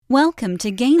Welcome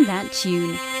to Game That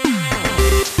Tune.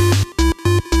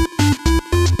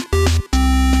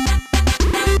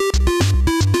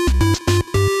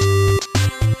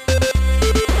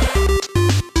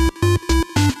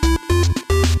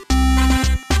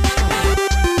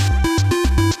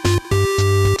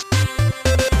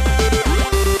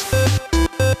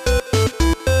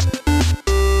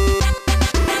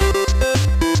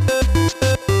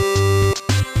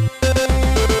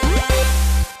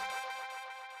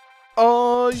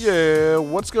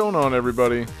 What's going on,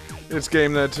 everybody? It's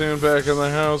Game That Tune back in the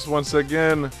house once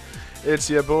again. It's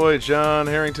your boy John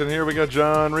Harrington here. We got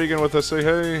John Regan with us. Say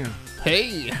hey.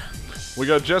 Hey. We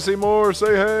got Jesse Moore.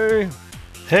 Say hey.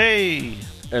 Hey.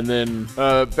 And then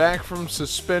back from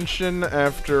suspension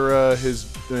after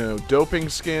his doping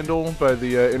scandal by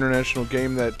the International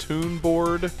Game That Tune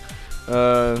board.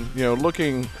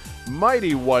 Looking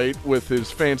mighty white with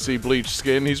his fancy bleached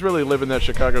skin. He's really living that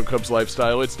Chicago Cubs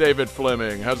lifestyle. It's David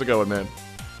Fleming. How's it going, man?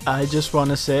 I just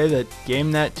want to say that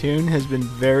Game That Tune has been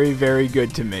very, very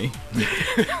good to me.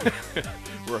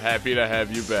 We're happy to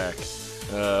have you back.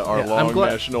 Our long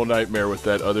national nightmare with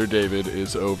that other David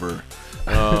is over.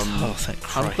 Oh, thank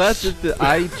Christ. I'm glad that the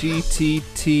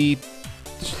IGTT...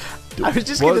 I was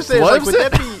just going to say, like,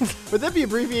 would that be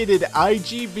abbreviated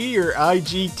IGB or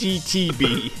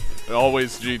IGTTB?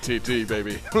 Always GTT,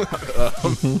 baby.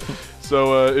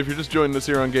 So if you're just joining us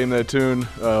here on Game That Tune,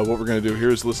 what we're going to do here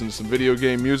is listen to some video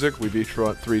game music. We've each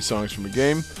brought 3 songs from a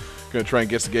game. Going to try and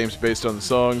guess the games based on the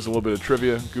songs, a little bit of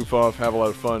trivia, goof off, have a lot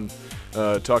of fun,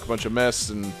 talk a bunch of mess,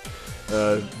 and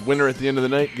winner at the end of the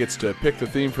night gets to pick the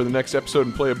theme for the next episode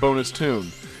and play a bonus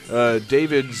tune.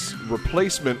 David's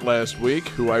replacement last week,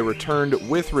 who I returned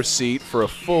with receipt for a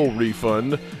full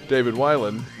refund, David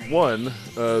Weiland, won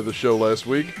the show last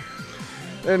week,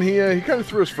 and he kind of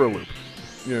threw us for a loop.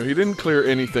 You know, he didn't clear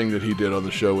anything that he did on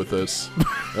the show with us,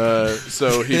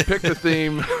 so he picked a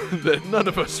theme that none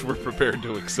of us were prepared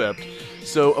to accept.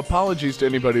 So apologies to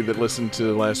anybody that listened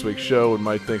to last week's show and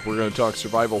might think we're going to talk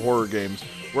survival horror games.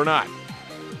 We're not.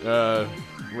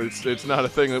 It's not a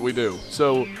thing that we do.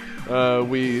 So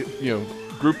we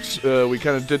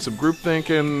kind of did some group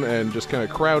thinking and just kind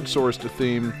of crowdsourced a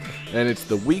theme, and it's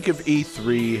the week of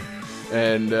E3.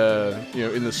 And,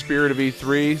 in the spirit of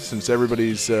E3, since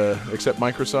everybody's, except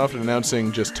Microsoft,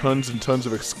 announcing just tons and tons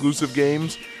of exclusive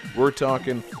games, we're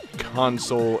talking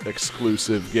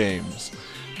console-exclusive games.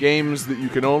 Games that you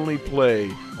can only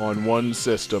play on one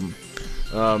system.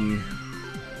 And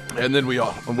then we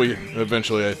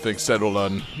eventually, I think, settled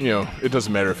on, it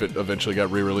doesn't matter if it eventually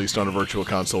got re-released on a virtual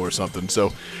console or something.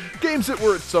 So, games that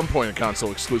were at some point a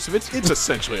console exclusive, it's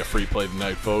essentially a free play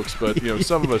tonight, folks. But,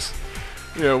 some of us...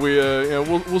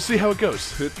 we'll see how it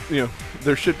goes.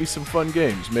 There should be some fun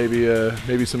games.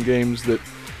 Maybe some games that,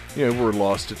 were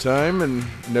lost to time and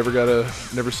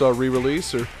never saw a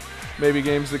re-release, or maybe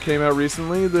games that came out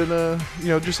recently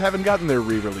that, just haven't gotten their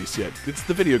re-release yet. It's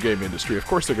the video game industry. Of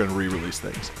course they're going to re-release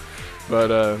things.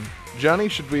 But, Johnny,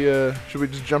 should we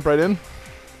just jump right in?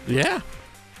 Yeah.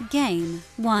 Game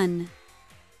 1.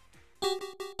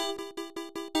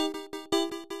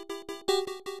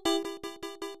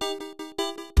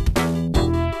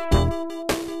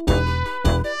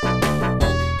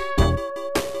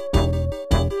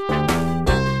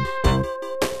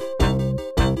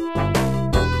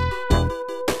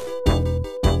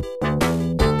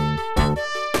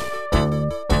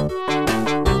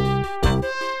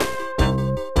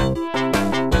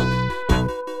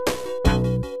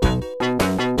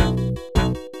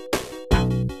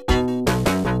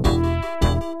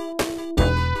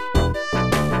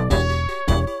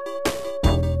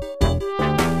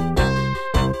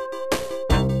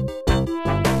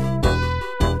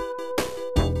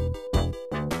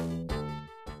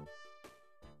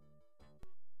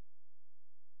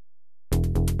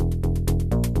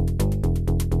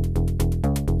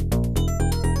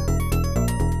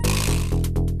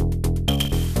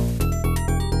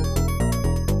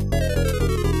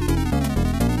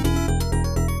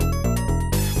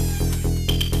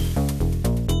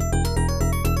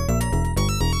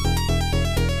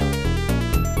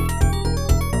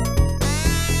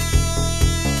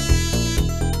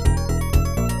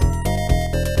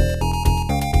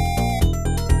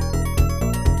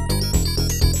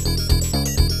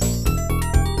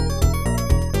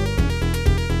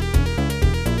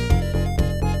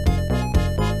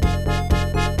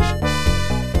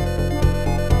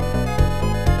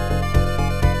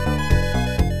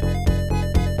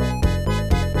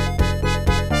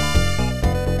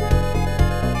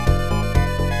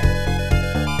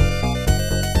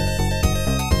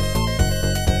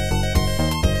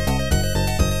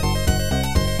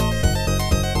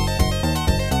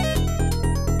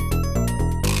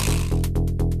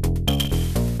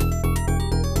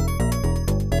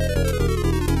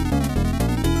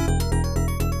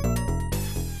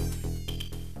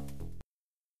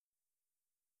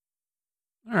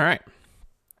 All right.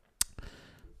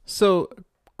 So,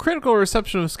 critical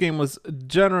reception of this game was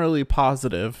generally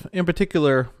positive. In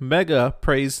particular, Mega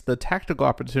praised the tactical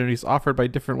opportunities offered by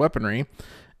different weaponry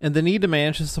and the need to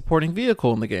manage a supporting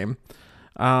vehicle in the game.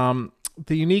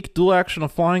 The unique dual action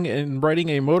of flying and riding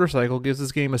a motorcycle gives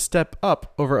this game a step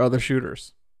up over other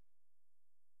shooters.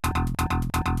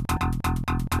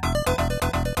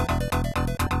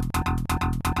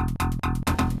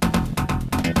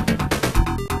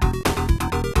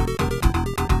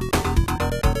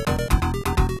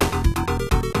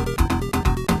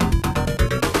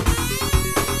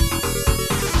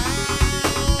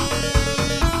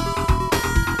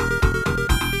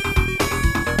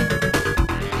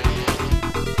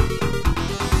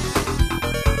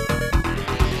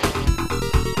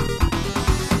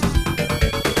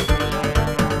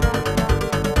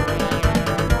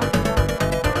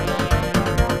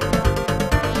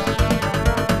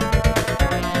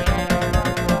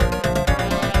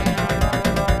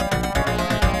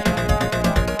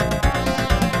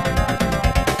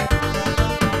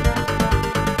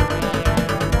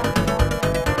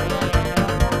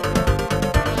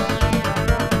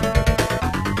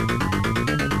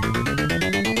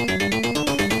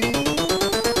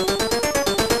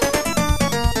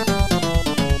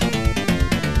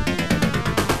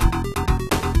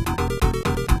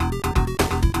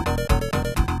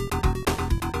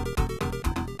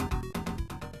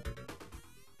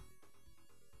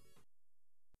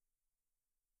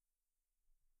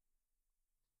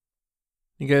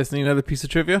 You guys need another piece of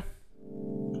trivia?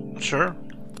 Sure.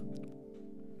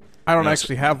 I don't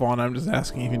actually have one. I'm just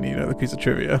asking if you need another piece of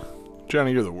trivia.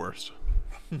 Johnny, you're the worst.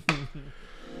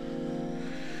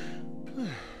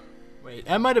 Wait,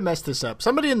 I might have messed this up.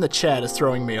 Somebody in the chat is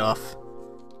throwing me off.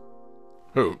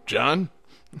 Who, John?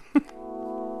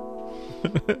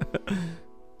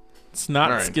 It's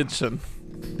not right. Skitchin.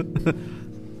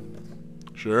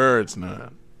 Sure, it's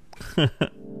not.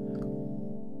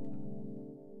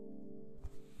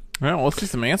 Well, let's see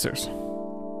some answers.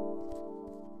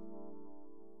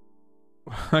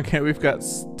 Okay, we've got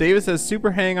David says Super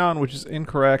Hang On, which is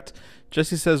incorrect.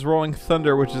 Jesse says Rolling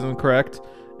Thunder, which is incorrect.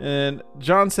 And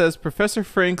John says Professor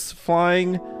Frank's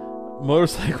Flying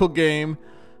Motorcycle Game.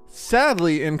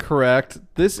 Sadly incorrect.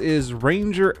 This is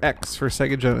Ranger X for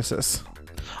Sega Genesis.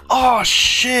 Oh,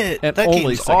 shit! And that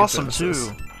only game's Sega awesome, Genesis.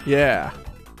 too. Yeah.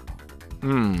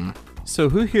 So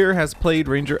who here has played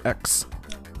Ranger X?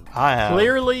 I have.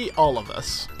 Clearly, all of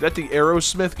us. Is that the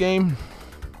Aerosmith game?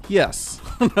 Yes.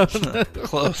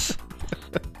 Close.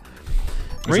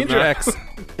 Ranger not? X.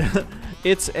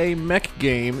 It's a mech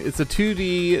game. It's a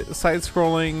 2D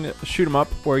side-scrolling shoot-'em-up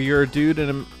where you're a dude in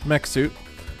a mech suit.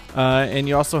 And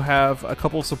you also have a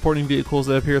couple of supporting vehicles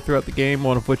that appear throughout the game,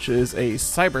 one of which is a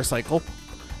cybercycle.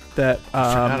 That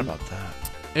I forgot about that.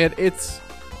 And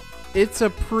it's a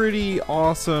pretty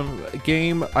awesome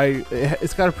game.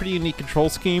 It's got a pretty unique control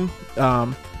scheme.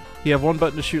 You have one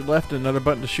button to shoot left and another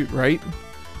button to shoot right.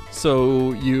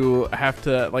 So you have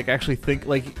to actually think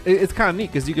it's kind of neat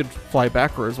because you could fly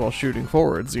backwards while shooting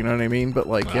forwards. You know what I mean? But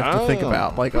you have to think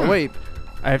about oh wait,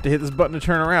 I have to hit this button to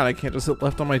turn around. I can't just hit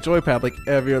left on my joypad like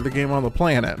every other game on the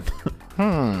planet.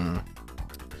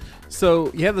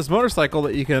 So you have this motorcycle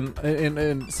that you can,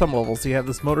 in some levels, you have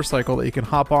this motorcycle that you can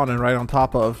hop on and ride on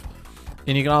top of,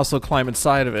 and you can also climb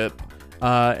inside of it.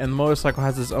 And the motorcycle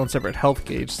has its own separate health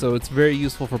gauge, so it's very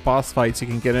useful for boss fights. You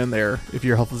can get in there if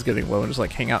your health is getting low and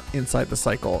just hang out inside the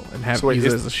cycle and use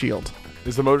it as a shield.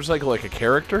 Is the motorcycle like a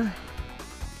character?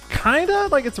 Kinda,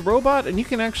 it's a robot, and you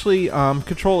can actually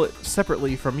control it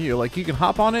separately from you. You can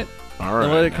hop on it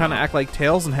and let it kind of act like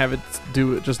Tails and have it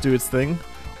do its thing.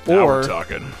 Now we're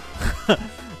talking.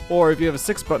 Or if you have a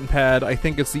 6-button pad, I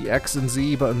think it's the X and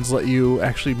Z buttons let you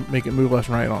actually make it move left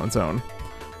and right on its own.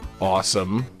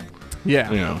 Awesome.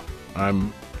 Yeah. I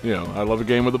love a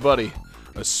game with a buddy,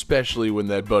 especially when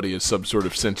that buddy is some sort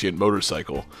of sentient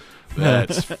motorcycle.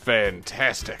 That's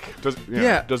fantastic.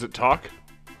 Does it talk?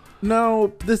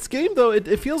 No, this game though,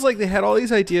 it feels like they had all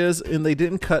these ideas and they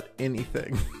didn't cut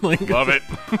anything. Love it.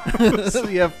 So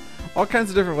you have all kinds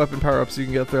of different weapon power-ups you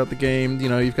can get throughout the game.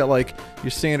 You've got your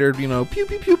standard, pew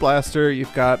pew pew blaster.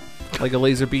 You've got a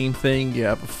laser beam thing. You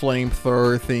have a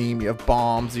flamethrower theme. You have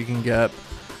bombs you can get,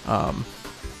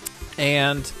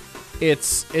 and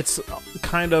it's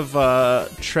kind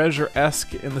of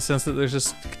treasure-esque in the sense that there's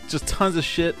just tons of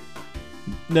shit.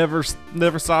 Never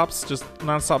stops. Just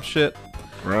non-stop shit.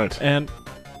 Right. And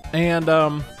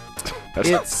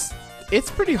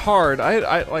it's pretty hard.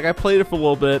 I played it for a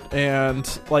little bit,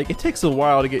 and it takes a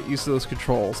while to get used to those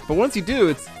controls. But once you do,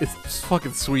 it's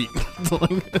fucking sweet.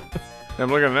 I'm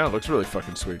looking at it now. It looks really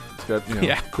fucking sweet. It's got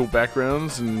cool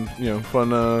backgrounds and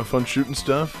fun shooting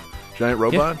stuff. Giant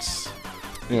robots.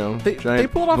 They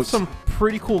pulled off some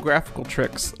pretty cool graphical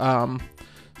tricks.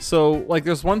 So like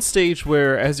there's one stage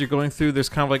where as you're going through, there's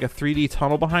kind of like a 3D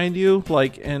tunnel behind you.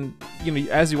 And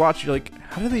as you watch, you're like,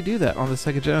 how do they do that on the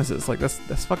Sega Genesis? Like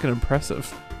that's fucking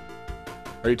impressive.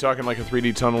 Are you talking like a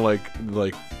 3D tunnel like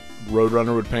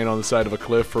Roadrunner would paint on the side of a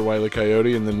cliff for Wile E.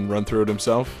 Coyote and then run through it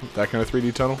himself? That kind of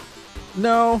 3D tunnel?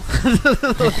 No.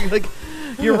 like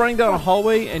you're running down a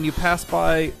hallway and you pass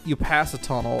a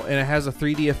tunnel and it has a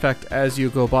 3D effect as you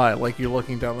go by, like you're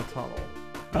looking down the tunnel.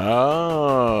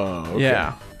 Oh, okay.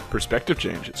 Yeah. Perspective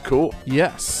change. It's cool.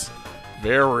 Yes.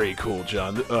 Very cool,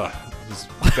 John. This is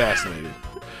fascinating.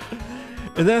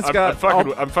 And then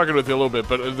I'm fucking with you a little bit,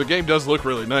 but the game does look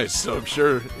really nice, so I'm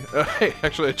sure. Hey,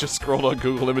 actually, I just scrolled on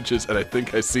Google Images, and I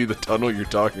think I see the tunnel you're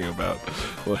talking about.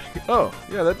 Like, oh,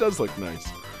 yeah, that does look nice.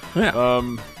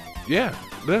 Yeah. Yeah,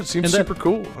 that seems super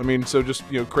cool. I mean, so just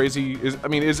crazy.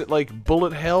 Is it like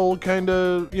bullet hell kind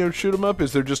of shoot 'em up?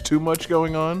 Is there just too much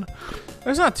going on?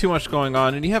 There's not too much going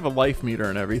on, and you have a life meter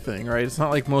and everything, right? It's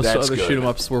not like most other shoot 'em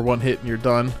ups where one hit and you're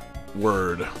done.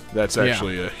 Word. That's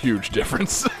actually a huge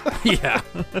difference. Yeah.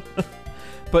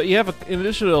 But you have, in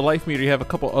addition to a life meter, you have a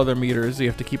couple other meters you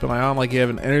have to keep an eye on. Like you have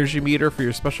an energy meter for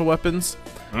your special weapons,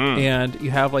 and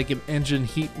you have like an engine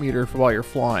heat meter for while you're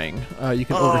flying. You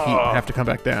can overheat and have to come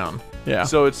back down. Yeah.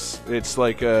 So it's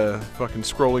like a fucking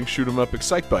scrolling shoot 'em up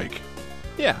Excite Bike.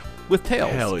 Yeah, with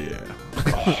tails. Hell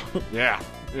yeah.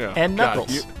 Yeah. And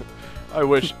Knuckles. I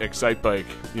wish Excite Bike,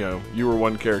 you were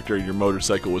one character and your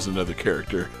motorcycle was another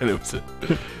character, and it was a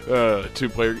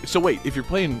two-player. So wait, if you're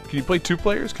playing, can you play two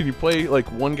players? Can you play like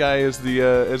one guy as the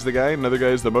guy, and another guy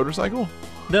as the motorcycle?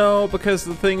 No, because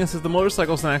the thing is that the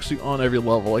motorcycle's not actually on every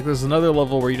level. Like there's another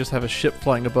level where you just have a ship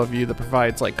flying above you that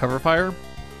provides like cover fire.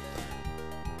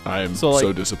 I am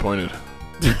so disappointed.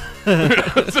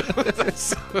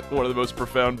 That's one of the most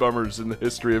profound bummers in the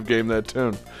history of Game That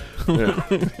Tune. Yeah.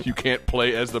 You can't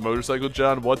play as the motorcycle,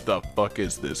 John? What the fuck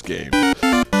is this game? So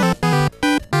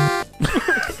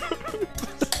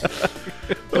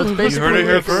it's basically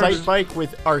an Excite Bike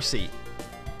with RC.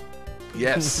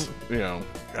 Yes.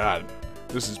 God,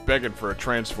 this is begging for a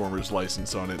Transformers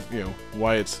license on it.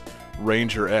 Why it's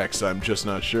Ranger X, I'm just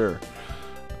not sure.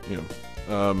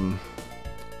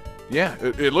 Yeah,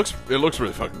 it looks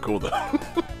really fucking cool though.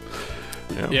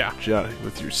 Yeah, Johnny,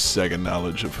 with your Sega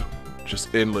knowledge of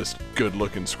just endless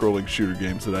good-looking scrolling shooter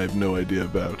games that I have no idea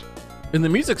about. And the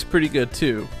music's pretty good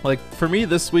too. Like for me,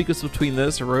 this week was between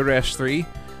this or Road Rash 3,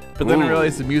 but then I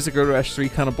realized the music Road Rash 3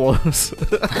 kind of blows.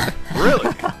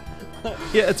 Really?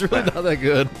 Yeah, it's really not that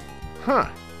good. Huh?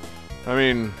 I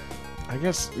mean, I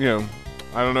guess I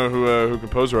don't know who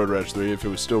composed Road Rash 3 if it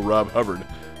was still Rob Hubbard.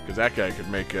 Because that guy could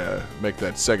make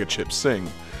that Sega chip sing,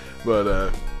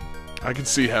 but I can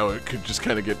see how it could just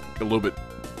kind of get a little bit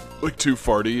like too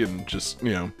farty and just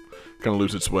kind of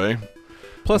lose its way.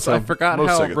 Plus, I forgot how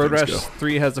Sega Road Rash go.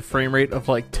 3 has a frame rate of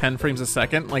like 10 frames a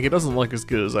second. Like it doesn't look as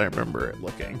good as I remember it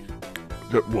looking.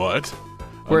 What?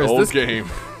 Whereas An old this game.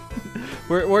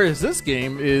 Whereas this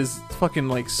game is fucking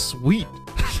like sweet.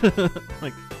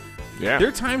 Like. Yeah. There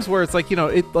are times where it's like,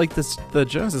 the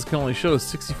Genesis can only show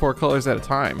 64 colors at a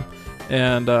time.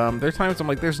 And there are times I'm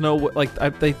like, there's no like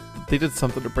they did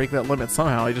something to break that limit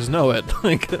somehow. I just know it.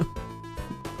 Like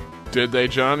Did they,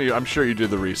 John? I'm sure you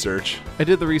did the research. I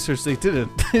did the research. They didn't.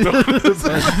 No,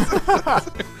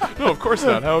 of course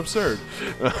not. How absurd.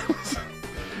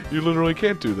 You literally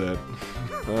can't do that.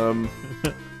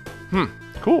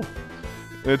 Cool.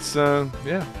 It's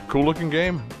cool looking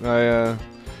game.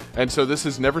 And so this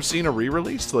has never seen a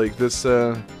re-release like this.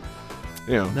 No.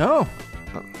 I'm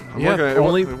looking at it.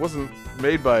 It wasn't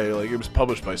made by it was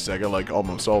published by Sega, like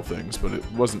almost all things, but it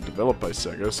wasn't developed by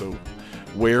Sega. So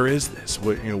where is this?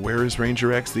 Where is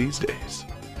Ranger X these days?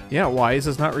 Yeah, why is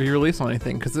this not re-released on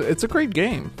anything? Because it's a great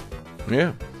game.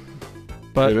 Yeah,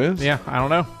 but it is. Yeah, I don't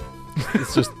know.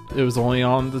 It's just it was only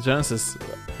on the Genesis.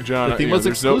 John, the theme was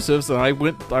exclusive, so I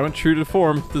went true to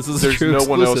form. There's no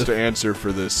one else to answer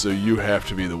for this, so you have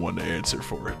to be the one to answer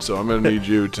for it. So I'm going to need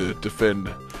you to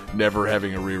defend never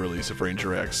having a re-release of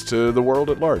Ranger X to the world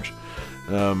at large.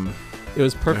 It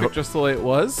was perfect just the way it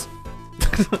was.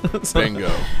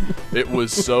 Bingo. It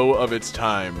was so of its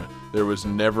time. There was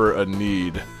never a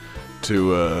need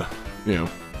to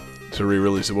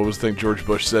re-release it. What was the thing George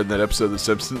Bush said in that episode of The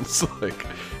Simpsons? Like,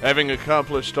 having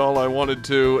accomplished all I wanted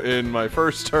to in my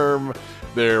first term,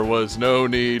 there was no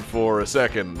need for a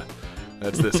second.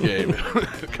 That's this game.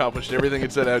 It accomplished everything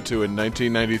it set out to in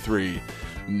 1993.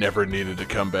 Never needed to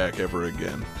come back ever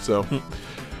again. So,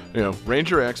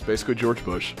 Ranger X, basically George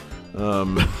Bush.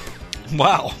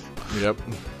 Wow. Yep.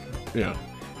 Yeah.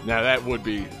 Now that would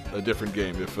be a different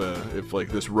game if like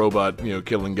this robot,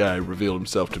 killing guy revealed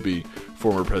himself to be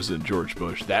former President George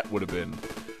Bush. That would have been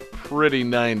pretty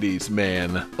 90s,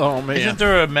 man. Oh man. Isn't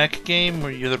there a mech game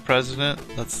where you're the president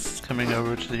that's coming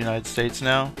over to the United States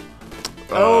now?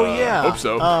 Oh yeah. Hope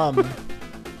so. Metal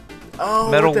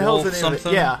what the hell's Wolf the name of it?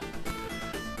 something? Yeah.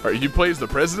 Are you play as the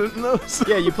president in those?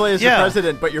 Yeah, you play as Yeah. the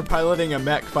president, but you're piloting a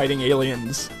mech fighting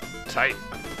aliens. Tight.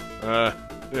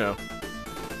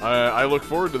 I look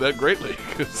forward to that greatly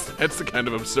because that's the kind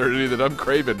of absurdity that I'm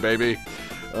craving, baby.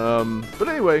 But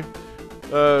anyway,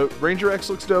 Ranger X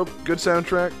looks dope. Good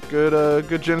soundtrack.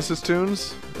 Good Genesis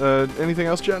tunes. Anything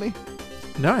else, Johnny?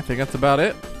 No, I think that's about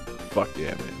it. Fuck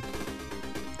yeah, man.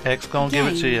 X gonna give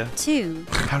it to you. Game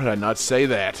 2. How did I not say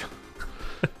that?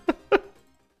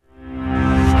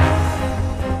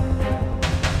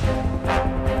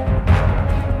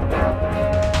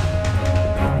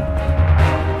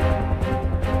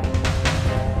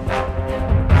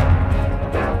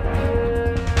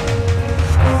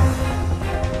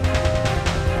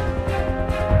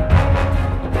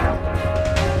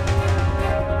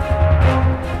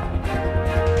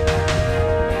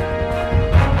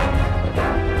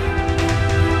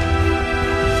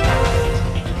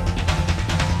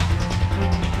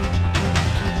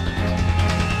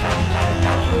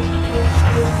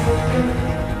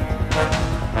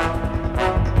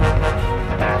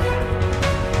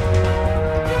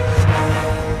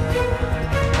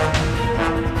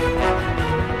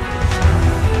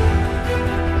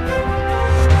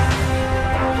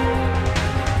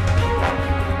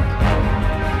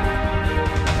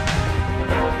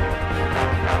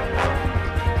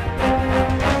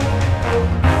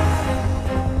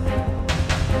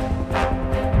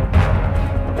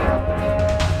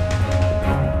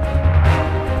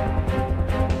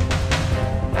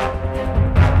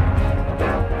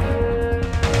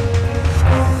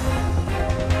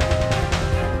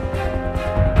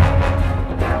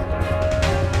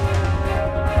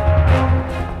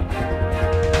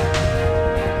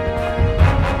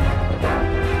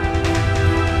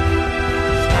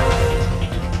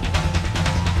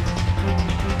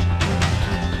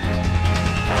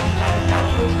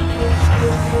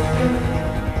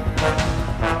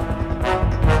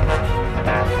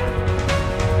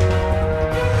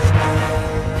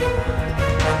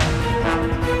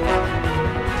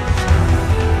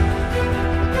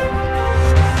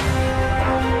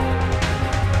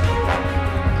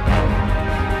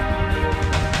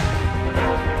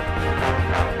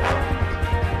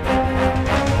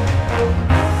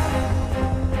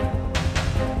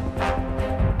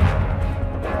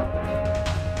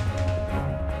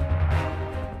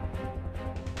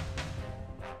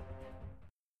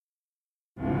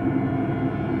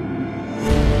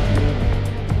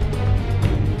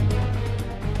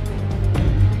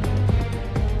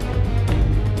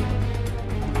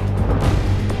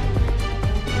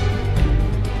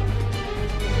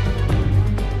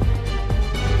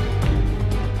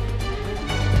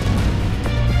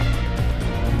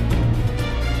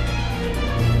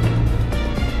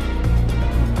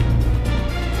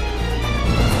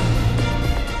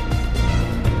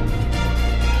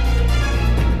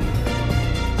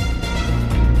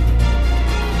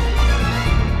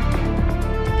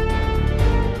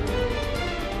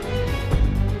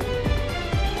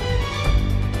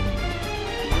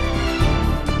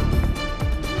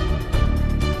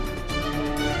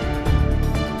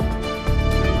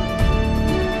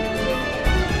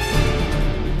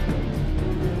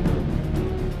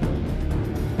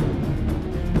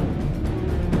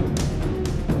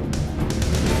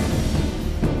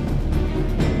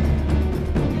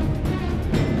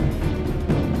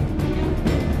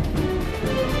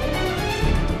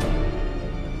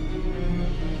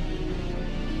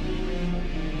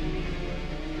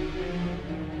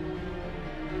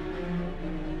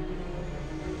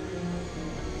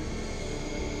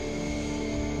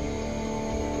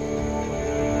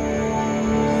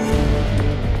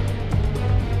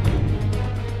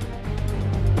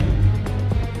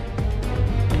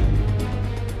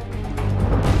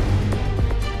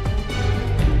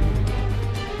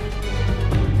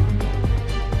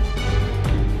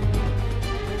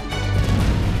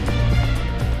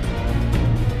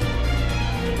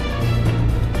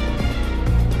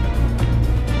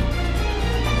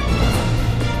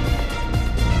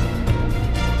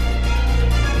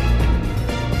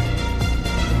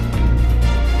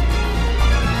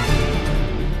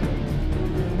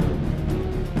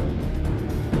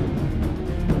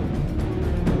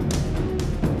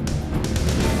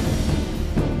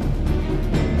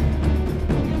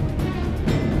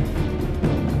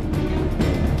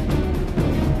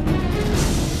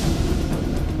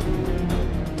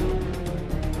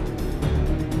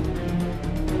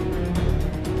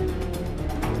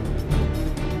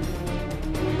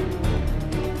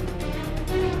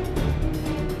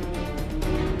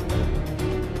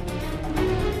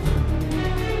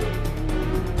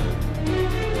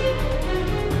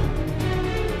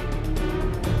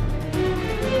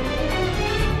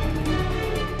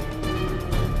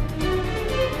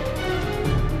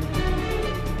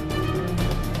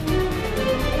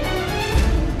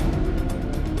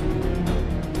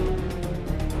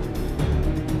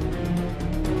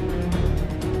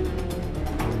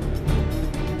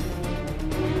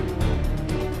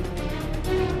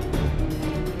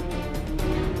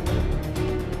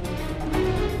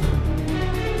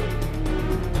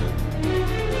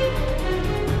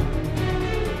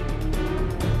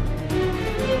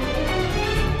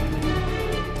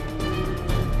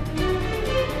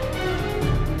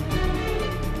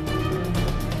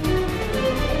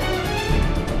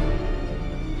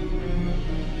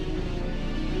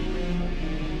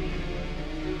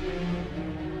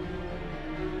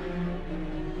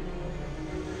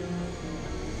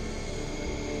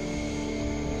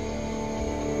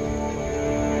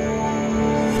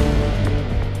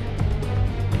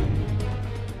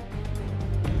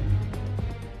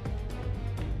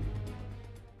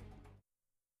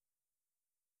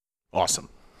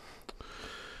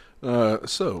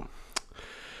 So,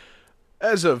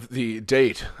 as of the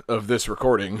date of this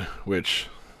recording, which,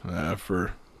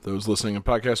 for those listening in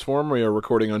podcast form, we are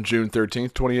recording on June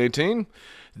 13th, 2018,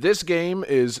 this game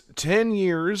is 10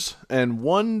 years and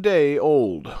 1 day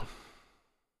old.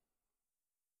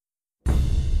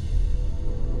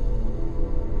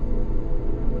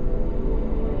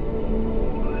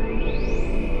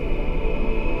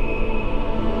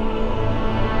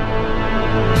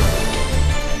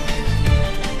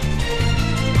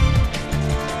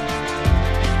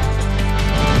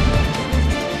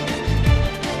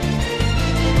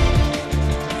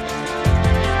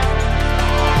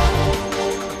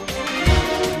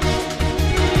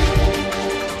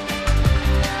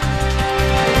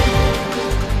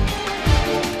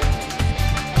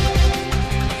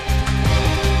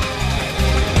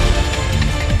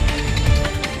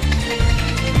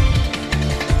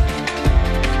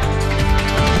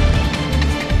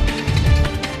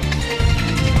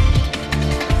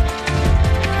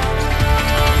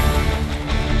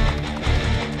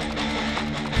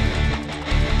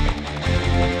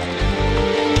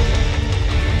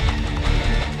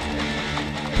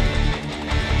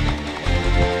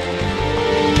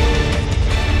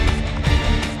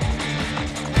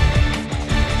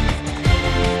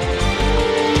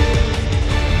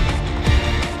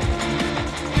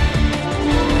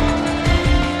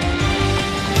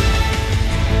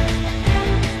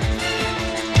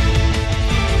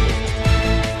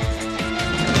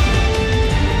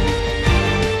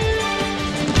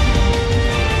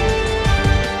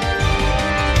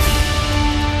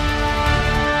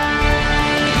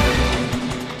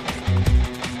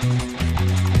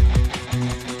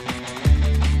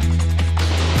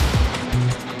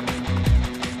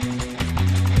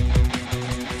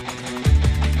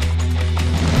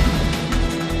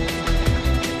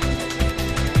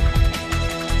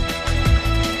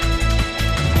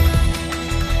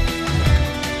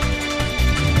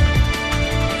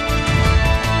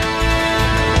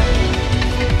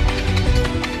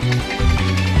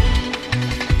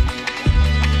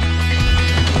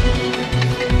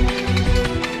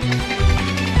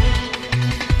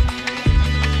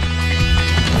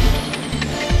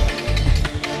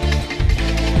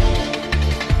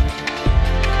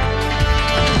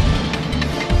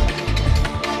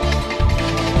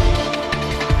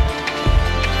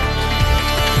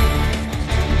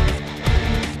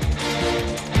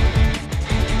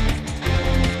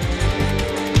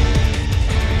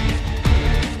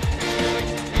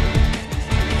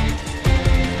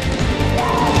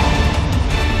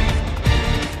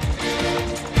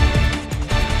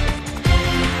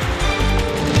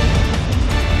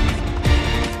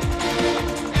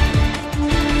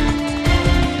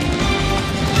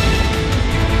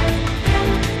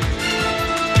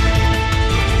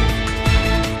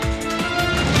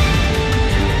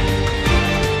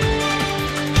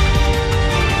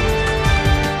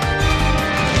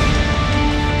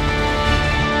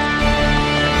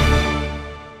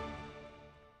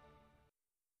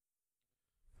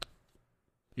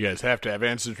 You guys have to have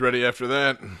answers ready after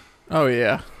that. Oh,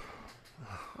 yeah.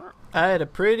 I had a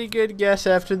pretty good guess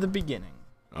after the beginning.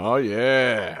 Oh,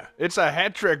 yeah. It's a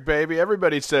hat trick, baby.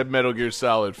 Everybody said Metal Gear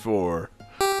Solid 4.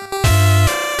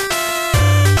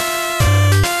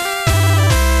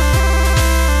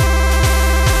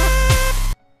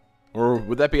 Or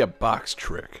would that be a box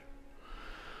trick?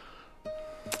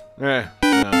 No.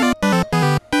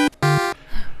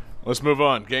 Let's move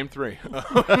on. Game 3.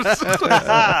 That's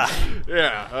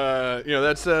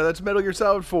Metal Gear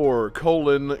Solid 4,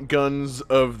 Guns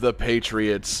of the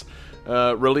Patriots.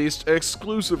 Released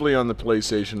exclusively on the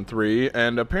PlayStation 3,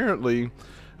 and apparently,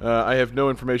 I have no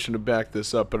information to back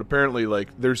this up, but apparently,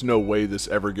 there's no way this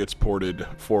ever gets ported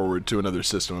forward to another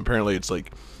system. Apparently, it's,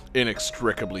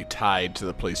 inextricably tied to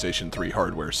the PlayStation 3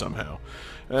 hardware somehow.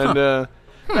 And,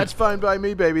 that's fine by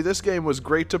me, baby. This game was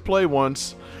great to play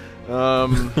once.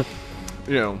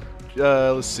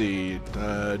 Let's see.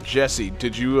 Jesse,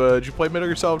 did you play Metal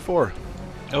Gear Solid 4?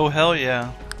 Oh, hell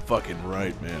yeah. Fucking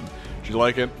right, man. Did you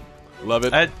like it? Love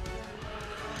it?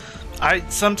 I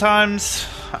sometimes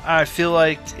I feel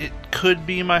like it could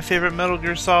be my favorite Metal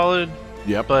Gear Solid.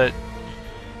 Yep. But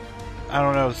I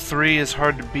don't know, 3 is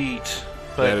hard to beat.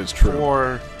 But that is true.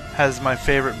 4 has my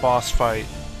favorite boss fight.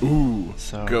 Ooh.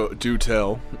 So do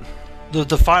tell.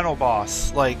 The final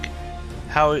boss,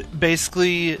 how it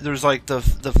basically there's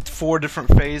the 4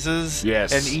 different phases.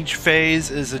 Yes. And each phase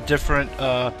is a different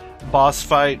boss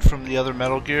fight from the other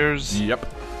Metal Gears. Yep.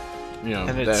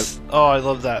 And it's I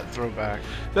love that throwback.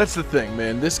 That's the thing,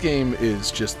 man. This game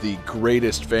is just the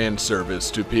greatest fan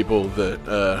service to people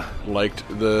that liked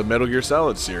the Metal Gear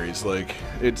Solid series.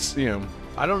 It's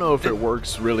I don't know if it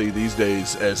works really these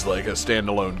days as like a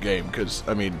standalone game, because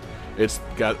I mean, it's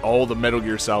got all the Metal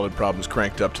Gear Solid problems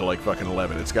cranked up to like fucking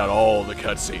 11. It's got all the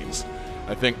cutscenes.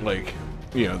 I think like,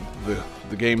 you know,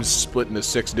 the game's split into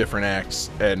 6 different acts,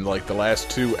 and like the last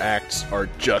 2 acts are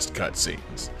just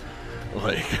cutscenes.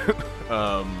 Like,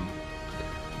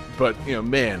 but you know,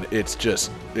 man, it's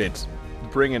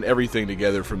bringing everything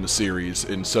together from the series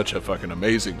in such a fucking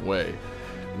amazing way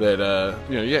that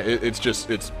you know, yeah,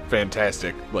 it's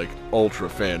fantastic, like ultra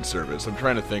fan service. I'm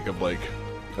trying to think of like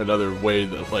another way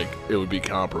that like it would be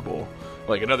comparable,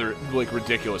 like another like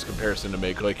ridiculous comparison to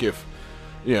make, like if,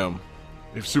 you know,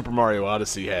 if Super Mario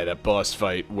Odyssey had a boss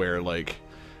fight where like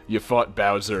you fought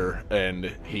Bowser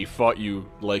and he fought you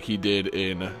like he did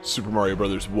in Super Mario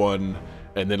Bros. 1,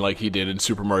 and then like he did in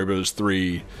Super Mario Bros.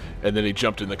 3, and then he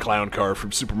jumped in the clown car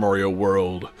from Super Mario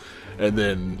World, and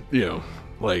then, you know,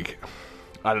 like,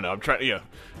 I don't know, I'm trying, you know,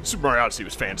 Super Mario Odyssey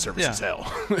was fan service as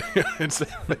hell.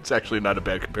 It's actually not a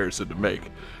bad comparison to make.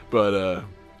 But,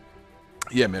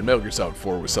 yeah, man, Metal Gear Solid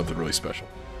 4 was something really special.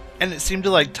 And it seemed to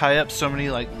like tie up so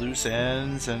many like loose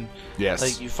ends, and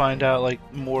like you find out like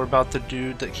more about the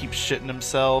dude that keeps shitting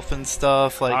himself and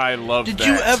stuff. Like, I love that. Did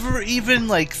you ever even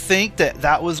like think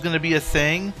that was going to be a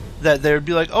thing? That they'd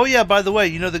be like, oh yeah, by the way,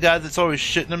 you know the guy that's always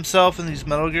shitting himself in these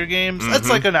Metal Gear games? That's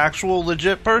like an actual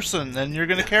legit person, and you're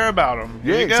going to care about him.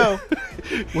 There you go.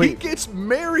 He gets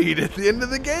married at the end of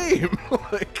the game.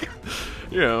 Like,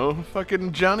 you know,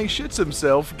 fucking Johnny shits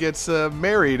himself gets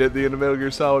married at the end of Metal Gear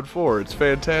Solid 4. It's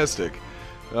fantastic.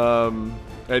 And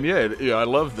yeah, you know, I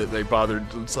love that they bothered.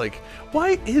 It's like,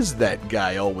 why is that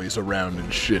guy always around and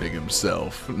shitting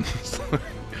himself?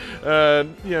 You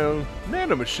know,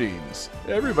 nanomachines.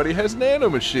 Everybody has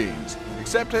nanomachines.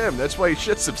 Except him. That's why he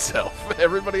shits himself.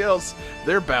 Everybody else,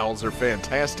 their bowels are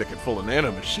fantastic and full of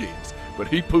nanomachines. But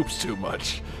he poops too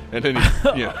much. And then he,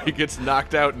 you know, he gets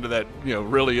knocked out into that, you know,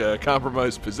 really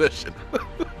compromised position.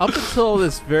 Up until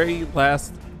this very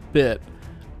last bit,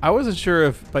 I wasn't sure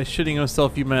if by shitting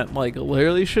himself you meant like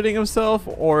literally shitting himself,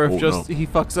 or if he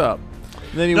fucks up.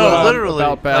 And then he went on literally,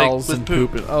 about bowels like, and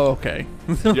poop. pooping. Oh, okay.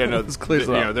 Yeah, no, this clears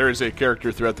you up. know, there is a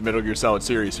character throughout the Metal Gear Solid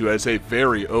series who has a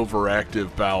very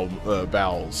overactive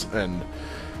bowels, and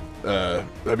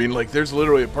I mean, like, there's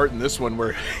literally a part in this one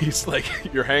where he's like,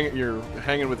 you're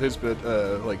hanging with his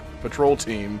like patrol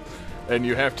team, and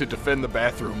you have to defend the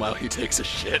bathroom while he takes a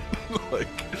shit. Like,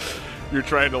 you're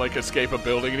trying to like escape a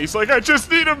building, and he's like, I just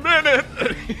need a minute.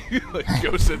 And he like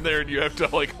goes in there, and you have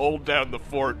to like hold down the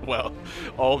fort while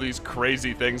all these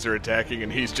crazy things are attacking,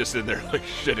 and he's just in there like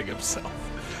shitting himself.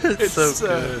 It's so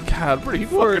good. God, pretty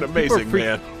fucking amazing,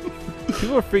 man.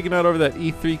 People are freaking out over that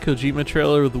E3 Kojima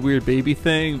trailer with the weird baby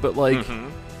thing, but like,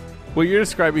 what you're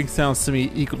describing sounds to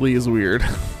me equally as weird.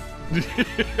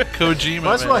 Kojima,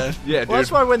 well, that's man. why, Yeah, dude. well,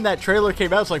 that's why when that trailer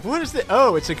came out, it's like, what is this?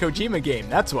 Oh, it's a Kojima game.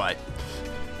 That's why.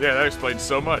 Yeah, that explains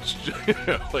so much.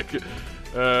 Like,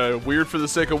 weird for the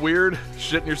sake of weird,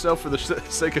 shitting yourself for the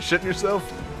sake of shitting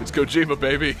yourself. It's Kojima,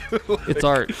 baby. Like, It's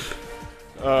art.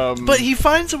 But he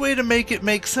finds a way to make it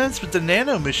make sense with the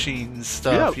nanomachine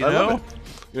stuff, yeah, you I know? love it.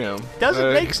 You know, Does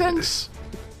it make sense?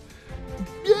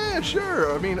 Yeah,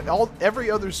 sure. I mean,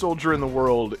 every other soldier in the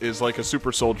world is like a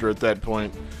super soldier at that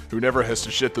point who never has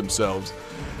to shit themselves.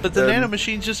 But the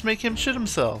nanomachines just make him shit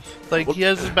himself. Like, he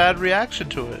has a bad reaction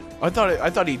to it. I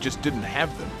thought he just didn't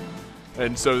have them,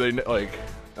 and so they like.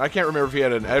 I can't remember if he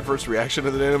had an adverse reaction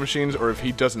to the nanomachines or if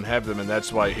he doesn't have them, and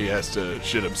that's why he has to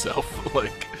shit himself.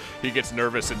 Like, he gets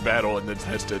nervous in battle and then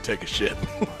has to take a shit.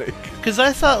 Because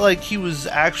I thought, like, he was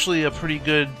actually a pretty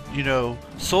good, you know,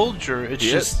 soldier. It's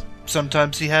just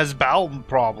sometimes he has bowel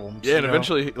problems. Yeah, and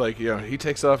eventually, like, you know, he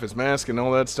takes off his mask and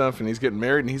all that stuff, and he's getting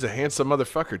married, and he's a handsome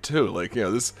motherfucker too. Like, you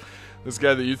know, this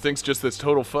guy that you think's just this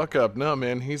total fuck up. No,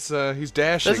 man, he's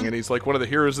dashing, and he's like one of the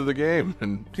heroes of the game.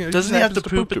 And you know, doesn't he have to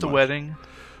poop at the wedding?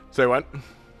 Say what?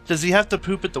 Does he have to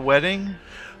poop at the wedding?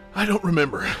 I don't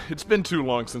remember. It's been too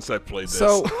long since I played this.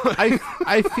 So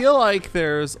I feel like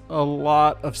there's a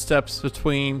lot of steps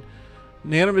between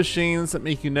nanomachines that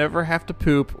make you never have to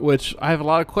poop, which I have a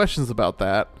lot of questions about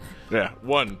that. Yeah.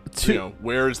 One, you know,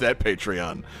 where is that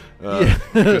Patreon?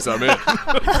 Because I'm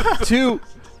in.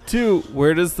 Two,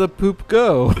 where does the poop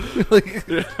go? Like,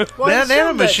 Well, I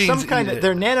assume that nanomachines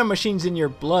they're nanomachines in your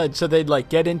blood, so they'd like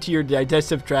get into your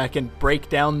digestive tract and break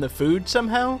down the food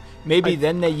somehow. Maybe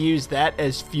then they use that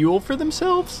as fuel for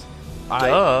themselves.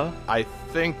 Duh. I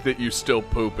think that you still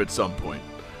poop at some point.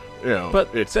 You know, But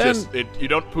it's then- just you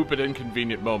don't poop at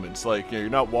inconvenient moments. Like, you're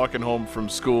not walking home from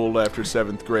school after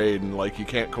 7th grade and like you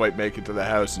can't quite make it to the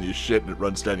house and you shit and it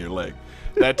runs down your leg.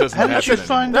 That doesn't How happen did you anymore.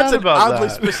 find That's out an about oddly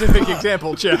that? specific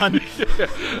example, John.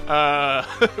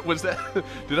 Was that?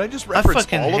 Did I just I reference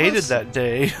fucking all of hated us? that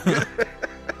day.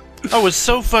 I was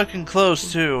so fucking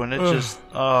close too, and it just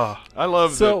I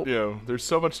love So- that. There's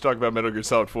so much to talk about Metal Gear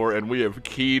Solid 4, and we have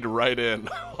keyed right in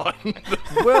on.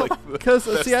 Well, like, the because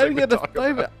best see, I thing didn't get talk to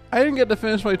about. I didn't get to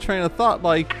finish my train of thought.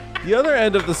 Like the other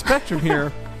end of the spectrum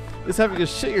here is having to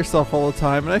shit yourself all the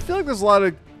time, and I feel like there's a lot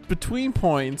of between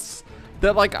points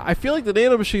that like I feel like the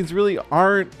nanomachines really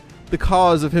aren't the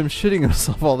cause of him shitting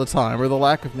himself all the time, or the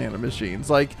lack of nanomachines.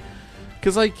 Like,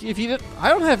 because like if you did, I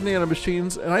don't have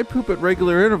nanomachines, and I poop at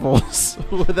regular intervals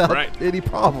without Right. any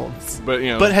problems. But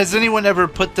But has anyone ever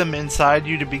put them inside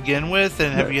you to begin with,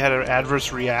 and have you had an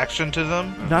adverse reaction to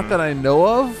them? Not that I know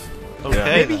of. Okay.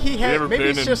 Maybe then. he ever had. Maybe been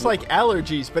it's in- just like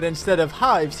allergies, but instead of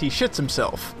hives, he shits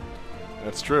himself.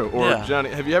 that's true. Or Yeah. Johnny,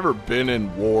 have you ever been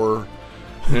in war?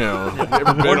 Have you ever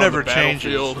been War on never the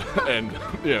changes. battlefield and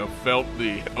felt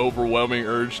the overwhelming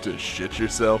urge to shit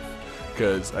yourself?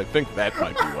 Because I think that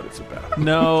might be what it's about.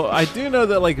 No, I do know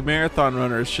that like marathon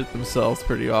runners shit themselves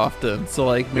pretty often. So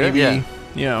like maybe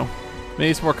Yeah. maybe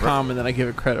it's more common than I give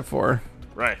it credit for.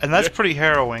 Right. And that's pretty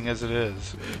harrowing as it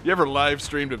is. You ever live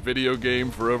streamed a video game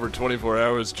for over 24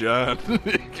 hours, John?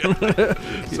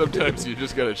 Sometimes you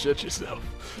just gotta shit yourself.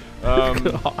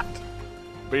 God.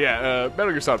 But yeah,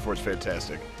 Metal Gear Solid 4 is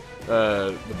fantastic.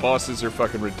 The bosses are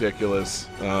fucking ridiculous.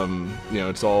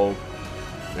 It's all.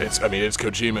 It's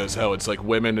Kojima as hell. It's like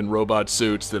women in robot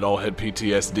suits that all had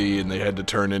PTSD and they had to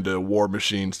turn into war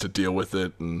machines to deal with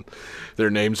it. And their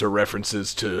names are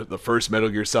references to the first Metal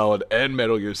Gear Solid and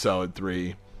Metal Gear Solid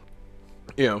 3.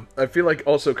 I feel like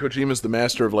also Kojima's the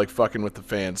master of like fucking with the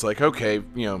fans. Like, okay,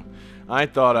 I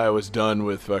thought I was done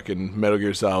with fucking Metal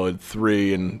Gear Solid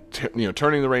 3 and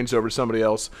turning the reins over to somebody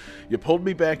else. You pulled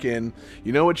me back in.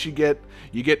 You know what you get?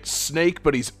 You get Snake,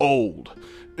 but he's old.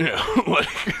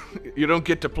 Like you don't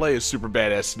get to play as super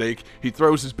badass Snake. He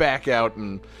throws his back out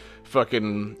and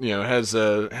fucking has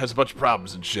a bunch of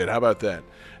problems and shit. How about that?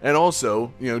 And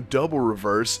also, double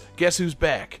reverse. Guess who's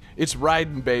back? It's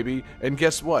Raiden, baby. And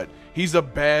guess what? He's a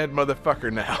bad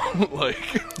motherfucker now.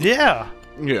 Like, Yeah.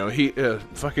 he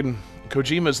fucking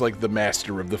Kojima's like the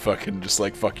master of the fucking just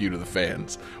like fuck you to the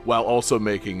fans, while also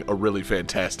making a really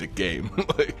fantastic game.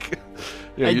 Like,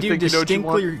 I you do think you know what you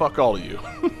distinctly- want? Fuck all of you.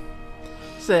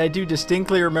 Say, I do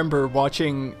distinctly remember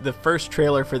watching the first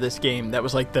trailer for this game. That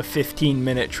was like the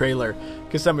 15-minute trailer,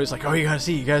 because somebody was like, "Oh, you gotta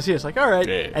see!" It's like, all right.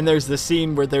 Yeah. And there's the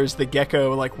scene where there's the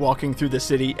gecko like walking through the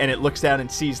city, and it looks down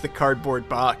and sees the cardboard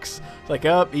box. It's like,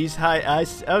 oh, he's high.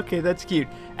 Okay, that's cute.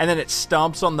 And then it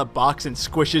stomps on the box and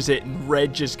squishes it, and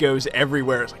red just goes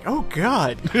everywhere. It's like, oh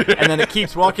god. And then it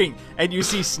keeps walking, and you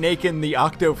see Snake in the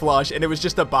Octoflash, and it was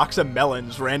just a box of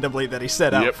melons randomly that he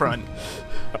set out Yep. front.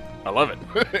 I love it.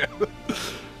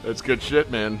 That's good shit,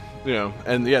 man.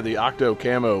 And yeah, the Octo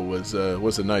camo was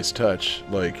a nice touch.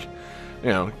 Like,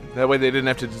 that way they didn't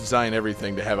have to design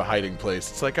everything to have a hiding place.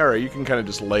 It's like, all right, you can kind of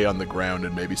just lay on the ground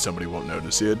and maybe somebody won't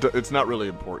notice you. It's not really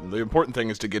important. The important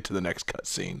thing is to get to the next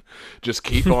cutscene. Just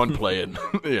keep on playing.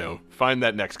 Find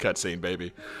that next cutscene,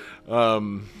 baby.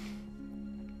 But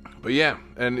yeah,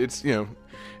 and it's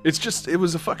just it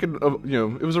was a fucking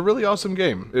it was a really awesome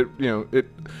game.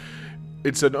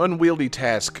 It's an unwieldy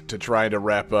task to try to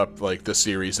wrap up like the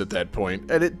series at that point,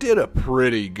 and it did a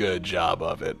pretty good job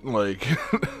of it. Like,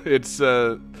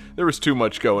 there was too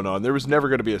much going on. There was never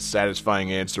going to be a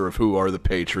satisfying answer of who are the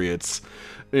Patriots.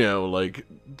 Like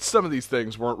some of these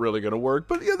things weren't really going to work,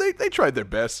 but they tried their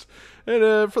best,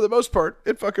 and for the most part,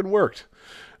 it fucking worked.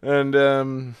 And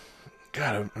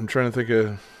God, I'm trying to think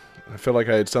of. I feel like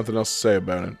I had something else to say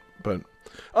about it, but.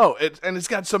 Oh, it's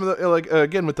got some of the,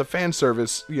 again, with the fan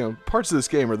service, parts of this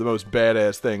game are the most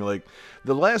badass thing. Like,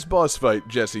 the last boss fight,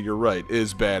 Jesse, you're right,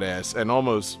 is badass, and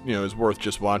almost, is worth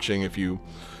just watching if you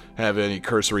have any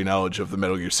cursory knowledge of the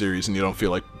Metal Gear series and you don't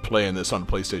feel like playing this on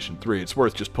PlayStation 3. It's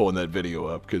worth just pulling that video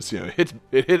up, because, it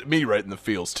hit me right in the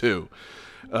feels, too.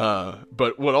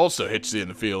 But what also hits you in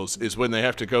the feels is when they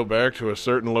have to go back to a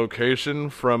certain location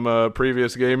from a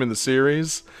previous game in the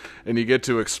series, and you get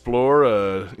to explore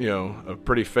a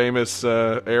pretty famous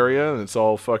area, and it's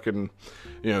all fucking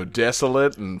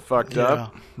desolate and fucked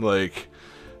up. Like,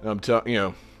 I'm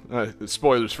telling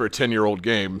spoilers for a 10-year-old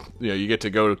game. You get to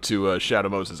go to Shadow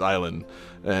Moses Island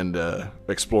and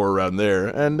explore around there,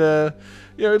 and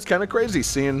it's kind of crazy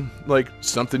seeing like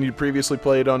something you previously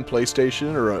played on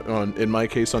PlayStation or in my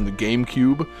case on the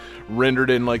GameCube rendered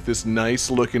in like this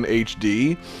nice looking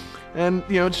HD, And,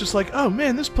 it's just like, oh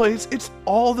man, this place, it's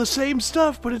all the same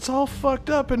stuff, but it's all fucked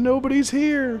up and nobody's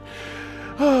here.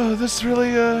 Oh, this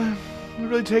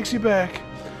really takes you back.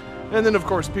 And then, of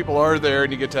course, people are there,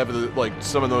 and you get to have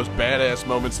some of those badass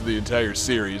moments of the entire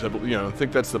series. I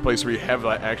think that's the place where you have the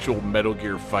actual Metal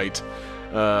Gear fight.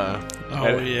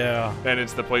 Yeah. And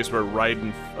it's the place where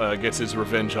Raiden gets his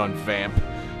revenge on Vamp.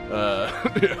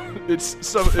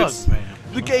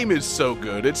 The game is so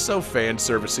good. It's so fan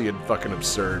servicey and fucking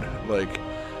absurd.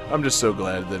 I'm just so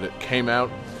glad that it came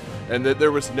out, and that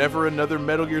there was never another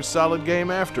Metal Gear Solid game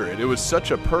after it. It was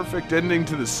such a perfect ending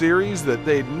to the series that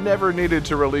they never needed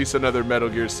to release another Metal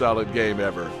Gear Solid game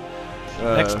ever.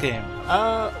 Next game.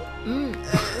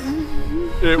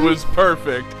 It was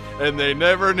perfect, and they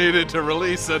never needed to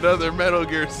release another Metal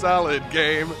Gear Solid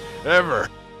game ever.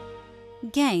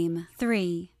 Game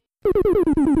 3.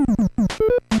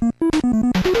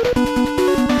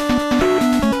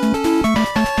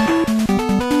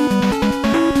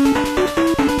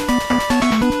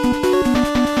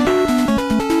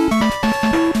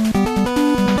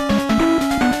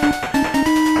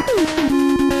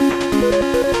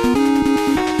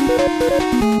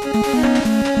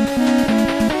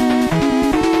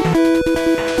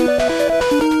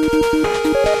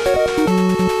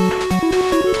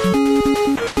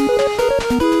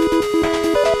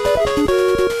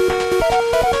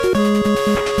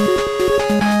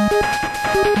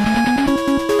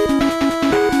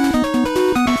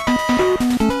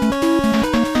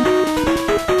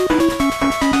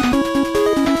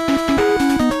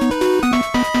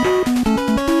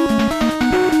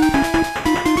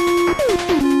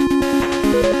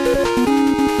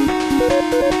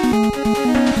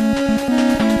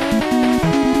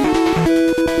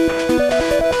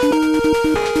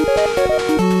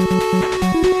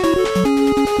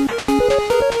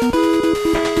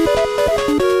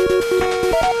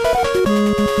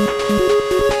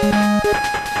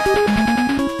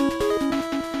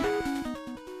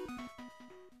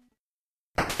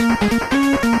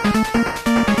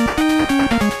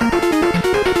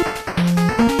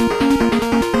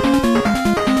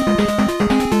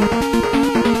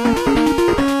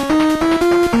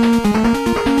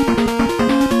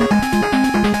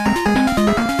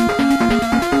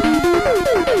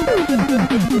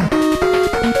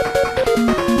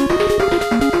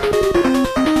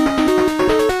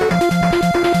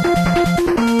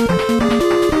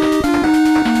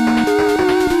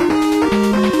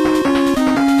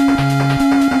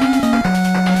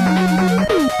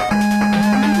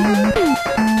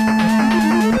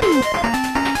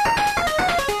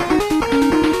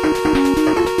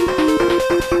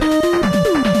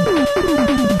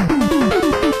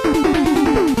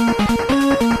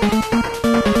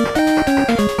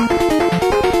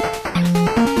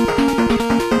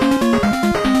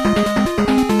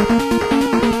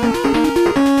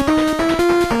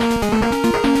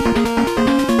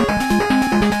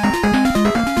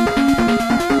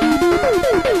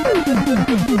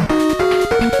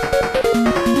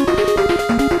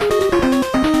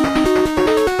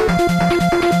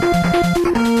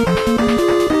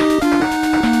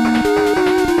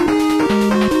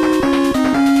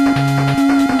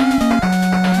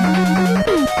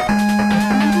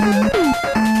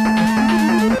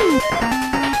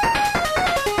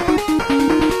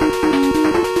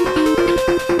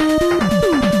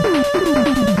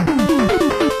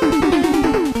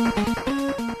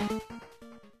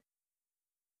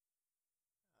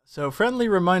 So, friendly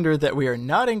reminder that we are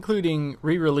not including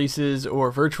re-releases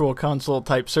or virtual console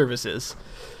type services.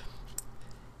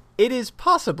 It is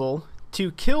possible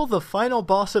to kill the final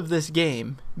boss of this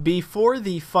game before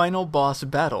the final boss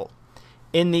battle.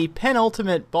 In the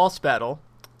penultimate boss battle,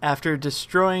 after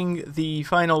destroying the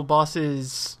final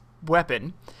boss's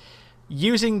weapon,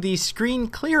 using the screen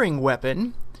clearing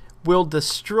weapon will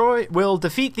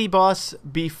defeat the boss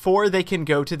before they can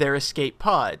go to their escape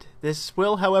pod. This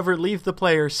will, however, leave the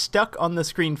player stuck on the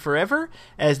screen forever,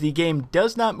 as the game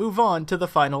does not move on to the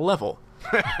final level.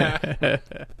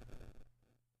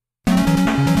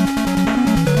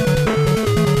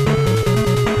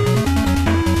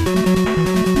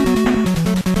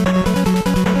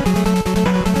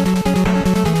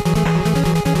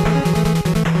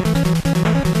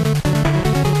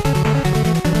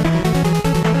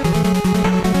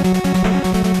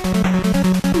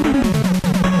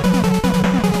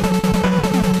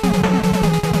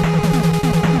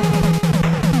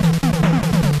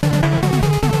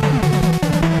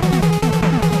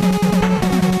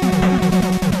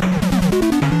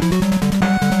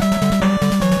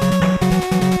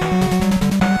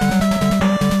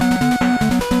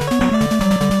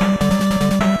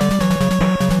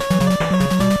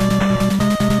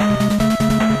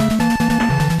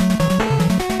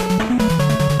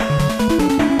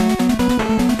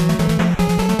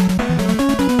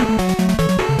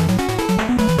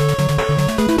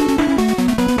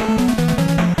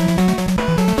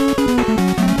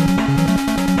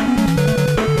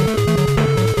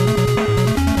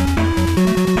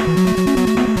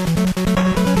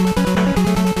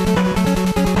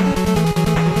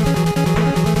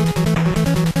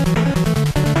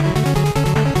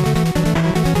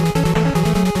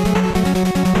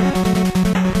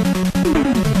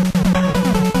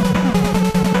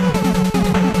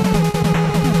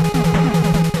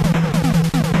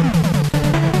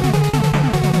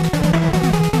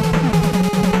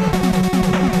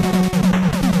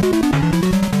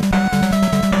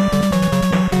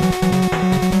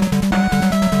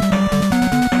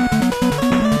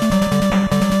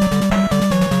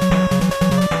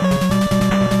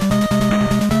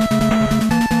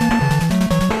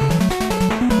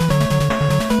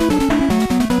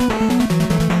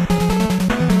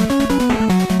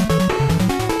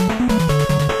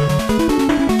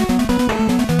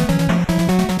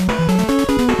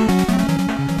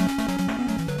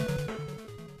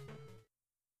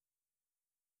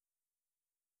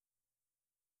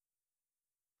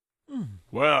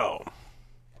 Well,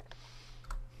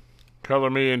 color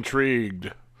me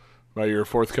intrigued by your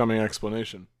forthcoming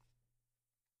explanation.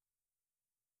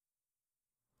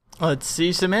 Let's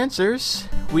see some answers.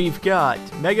 We've got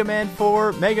Mega Man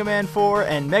 4, Mega Man 4,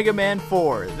 and Mega Man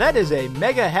 4. That is a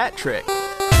mega hat trick.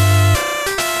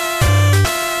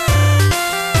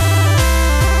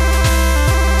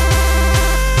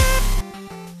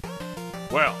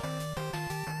 Well.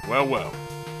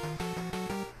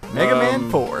 Mega Man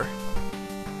 4.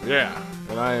 Yeah,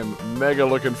 and I am mega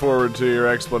looking forward to your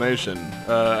explanation.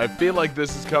 I feel like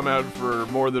this has come out for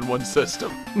more than one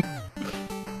system.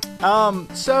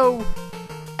 So,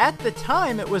 at the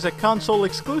time, it was a console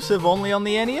exclusive only on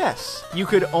the NES. You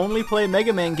could only play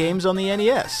Mega Man games on the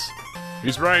NES.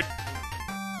 He's right.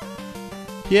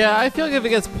 Yeah, I feel like if it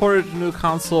gets ported to a new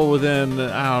console within,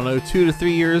 I don't know, 2 to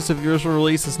 3 years of original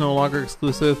release, it's no longer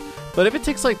exclusive. But if it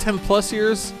takes like 10 plus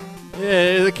years,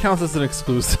 yeah, it counts as an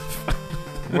exclusive.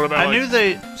 What about, I knew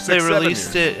they 6,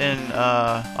 released 7 years? it in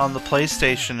on the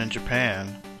PlayStation in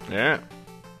Japan. Yeah.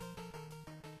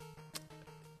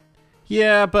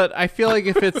 Yeah, but I feel like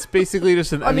if it's basically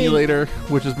just an emulator,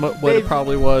 which is what it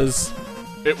probably was.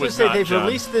 It was Just say not, they've John.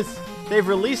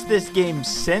 released this game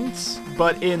since,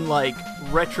 but in like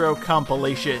retro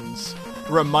compilations,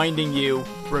 reminding you,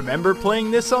 remember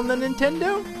playing this on the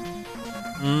Nintendo?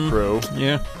 True.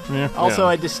 Yeah. Also, Yeah.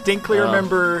 I distinctly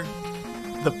remember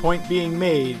the point being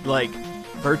made, like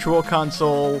Virtual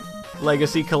Console,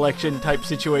 Legacy Collection type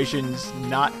situations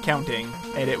not counting,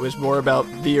 and it was more about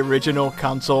the original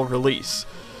console release.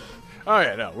 Oh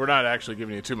yeah, no, we're not actually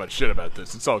giving you too much shit about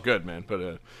this. It's all good, man. But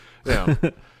you know,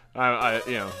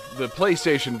 the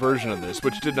PlayStation version of this,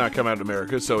 which did not come out in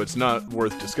America, so it's not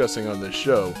worth discussing on this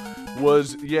show,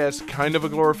 was yes, kind of a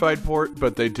glorified port,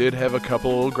 but they did have a couple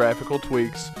little graphical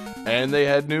tweaks, and they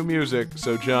had new music.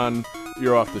 So John,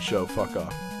 you're off the show. Fuck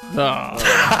off.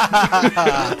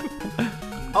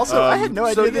 Also, I had no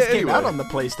idea this came anyway. out on the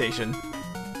PlayStation.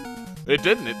 It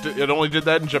didn't. It only did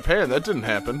that in Japan. That didn't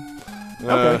happen.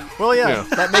 Okay. Well, yeah,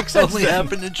 that makes sense. Only then.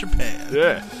 happened in Japan.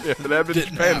 Yeah, it happened in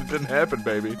Didn't Japan. happen. It didn't happen,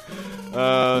 baby.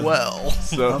 Well,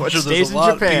 So- I'm What sure stays there's in a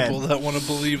lot Japan? of people that want to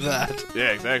believe that. Yeah,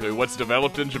 exactly. What's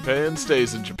developed in Japan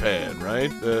stays in Japan,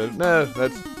 right? Nah,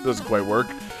 that doesn't quite work.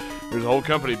 There's a whole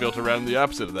company built around the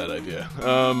opposite of that idea.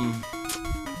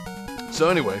 So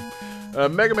anyway,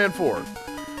 Mega Man 4.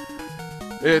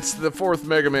 It's the 4th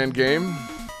Mega Man game.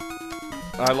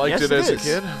 I liked Yes, it it as a is.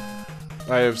 kid.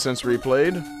 I have since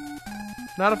replayed.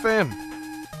 Not a fan.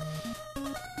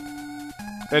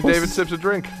 And David sips a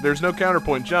drink. There's no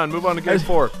counterpoint. John, move on to game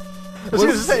 4. I was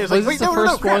going to say, it's like, was wait, this the no,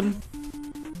 first crap. one?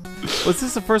 Was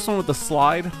this the first one with the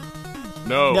slide?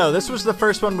 No. No, this was the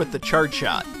first one with the charge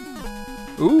shot.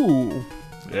 Ooh.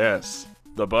 Yes.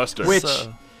 The Buster. Which,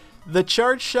 So- the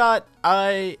charge shot,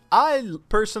 I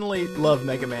personally love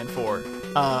Mega Man 4.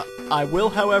 I will,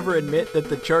 however, admit that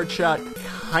the charge shot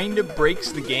kind of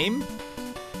breaks the game,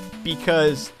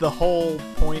 because the whole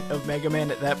point of Mega Man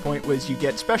at that point was you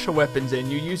get special weapons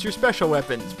and you use your special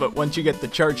weapons, but once you get the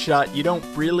charge shot, you don't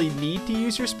really need to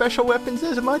use your special weapons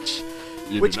as much,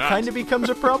 You do which not. kind of becomes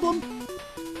a problem.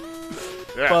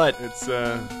 Yeah, but- it's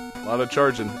a lot of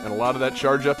charging and a lot of that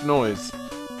charge up noise.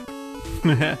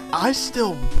 I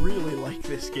still really like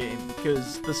this game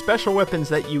because the special weapons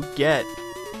that you get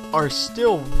are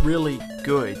still really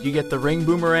good. You get the ring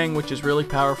boomerang, which is really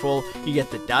powerful. You get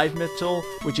the dive missile,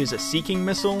 which is a seeking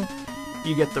missile.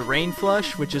 You get the rain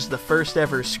flush, which is the first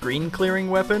ever screen clearing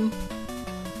weapon.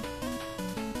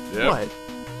 Yep. What?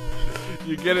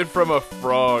 You get it from a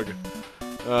frog.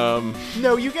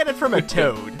 No, you get it from a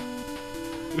toad.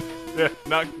 Yeah,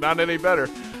 not any better.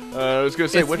 I was gonna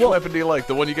say, It's which what- weapon do you like?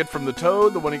 The one you get from the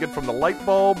toad, the one you get from the light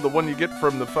bulb, the one you get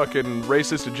from the fucking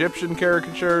racist Egyptian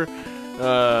caricature?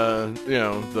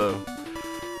 The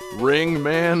ring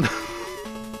man.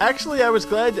 Actually, I was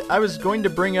going to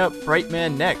bring up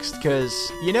Brightman next, because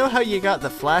you know how you got the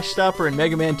flash stopper in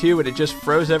Mega Man 2 and it just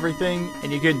froze everything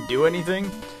and you couldn't do anything?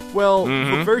 Well,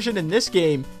 the version in this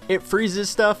game, it freezes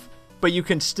stuff, but you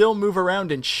can still move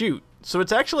around and shoot. So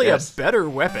it's actually Yes. a better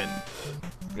weapon.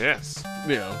 Yes.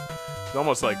 It's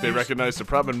almost like they recognized the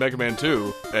problem in Mega Man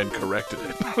 2 and corrected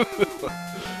it.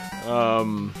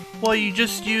 Well, you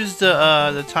just used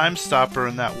the time stopper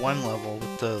in that one level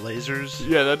with the lasers.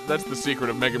 Yeah, that's the secret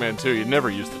of Mega Man 2. You never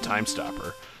use the time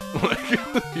stopper.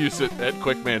 Like, use it at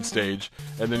Quickman stage,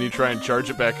 and then you try and charge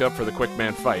it back up for the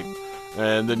Quickman fight,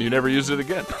 and then you never use it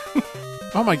again.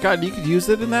 Oh my god, you could use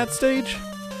it in that stage?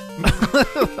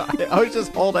 I would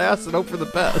just hold ass and hope for the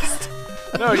best.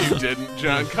 No, you didn't,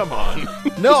 John. Come on.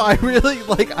 No, I really,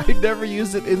 I never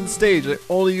used it in stage. I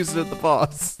only used it at the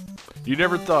boss. You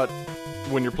never thought,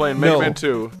 when you're playing Mega No. Man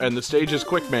 2 and the stage is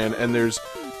Quick Man and there's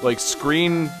like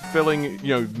screen filling,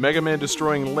 Mega Man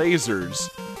destroying lasers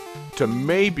to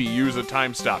maybe use a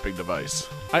time stopping device.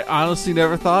 I honestly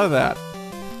never thought of that.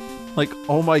 Like,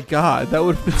 oh my god, that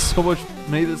would have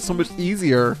been made it so much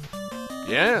easier.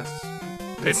 Yes.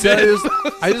 It Instead, did.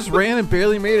 I just ran and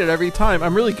barely made it every time.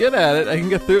 I'm really good at it. I can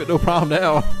get through it no problem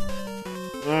now.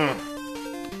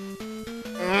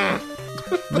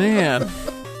 Man.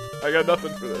 I got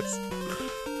nothing for this.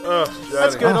 Oh,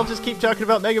 That's Johnny. good. I'll just keep talking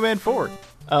about Mega Man 4.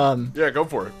 Yeah, go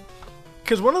for it.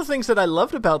 Because one of the things that I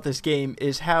loved about this game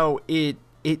is how it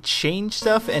changed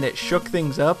stuff and it shook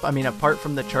things up. I mean, apart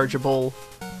from the chargeable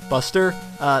Buster,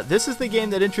 this is the game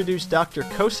that introduced Dr.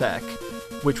 Cossack,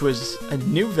 which was a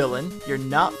new villain. You're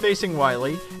not facing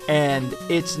Wily, and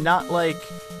it's not like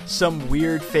some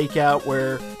weird fake out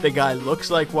where the guy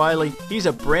looks like Wily. He's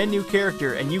a brand new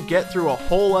character, and you get through a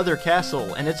whole other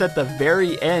castle, and it's at the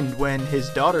very end when his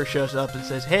daughter shows up and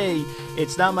says, "Hey,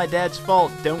 it's not my dad's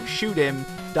fault, don't shoot him.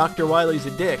 Dr. Wily's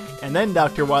a dick." And then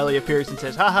Dr. Wily appears and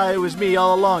says, "Haha, it was me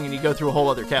all along," and you go through a whole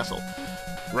other castle.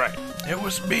 Right. It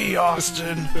was me,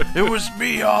 Austin. It was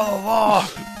me all along.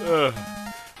 I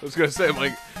was going to say, I'm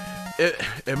like,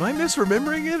 am I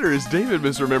misremembering it, or is David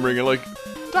misremembering it? Like,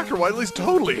 Dr. Wily's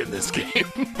totally in this game.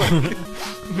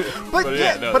 But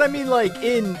yeah, no. but I mean, like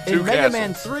in Two Mega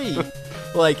Man castles. 3,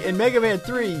 like in Mega Man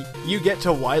 3, you get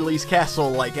to Wily's castle,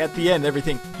 like at the end,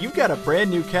 everything. You've got a brand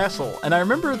new castle, and I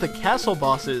remember the castle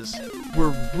bosses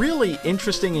were really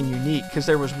interesting and unique because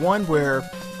there was one where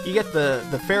you get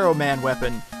the Pharaoh Man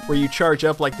weapon where you charge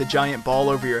up like the giant ball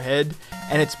over your head,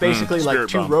 and it's basically like Spirit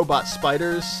two Bomb. robot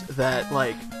spiders that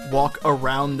like walk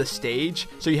around the stage,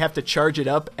 so you have to charge it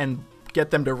up and get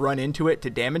them to run into it to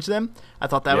damage them. I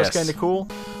thought that was Yes. kind of cool.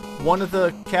 One of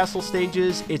the castle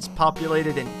stages, it's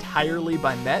populated entirely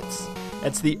by Mets.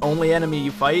 That's the only enemy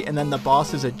you fight, and then the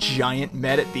boss is a giant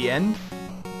Met at the end.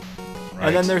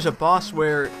 And then there's a boss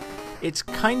where it's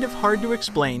kind of hard to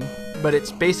explain, but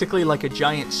it's basically like a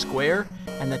giant square,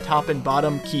 and the top and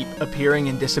bottom keep appearing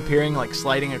and disappearing, like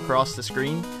sliding across the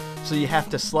screen. So you have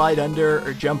to slide under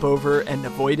or jump over and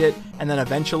avoid it, and then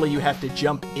eventually you have to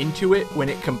jump into it when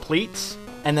it completes,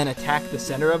 and then attack the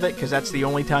center of it, because that's the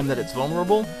only time that it's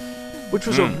vulnerable. Which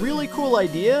was a really cool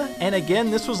idea, and again,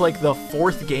 this was like the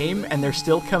 4th game, and they're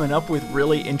still coming up with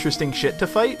really interesting shit to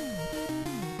fight.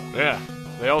 Yeah.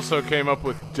 They also came up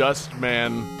with Dust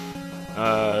Man,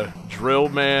 Drill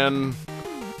Man,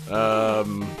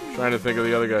 trying to think of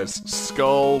the other guys.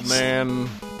 Skull Man.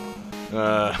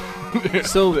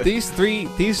 So these three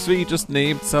just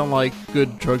named sound like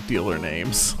good drug dealer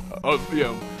names.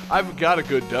 I've got a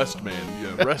good Dust Man.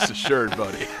 Rest assured,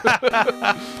 buddy.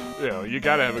 You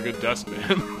gotta have a good Dust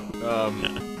Man.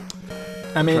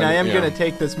 I mean, I am yeah. going to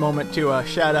take this moment to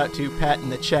shout out to Pat in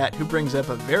the chat, who brings up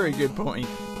a very good point.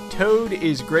 Toad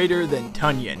is greater than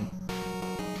Tunyon.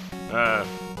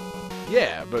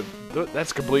 Yeah, but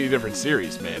that's a completely different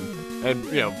series, man. And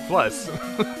plus,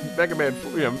 Mega Man,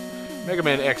 Mega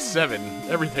Man X7,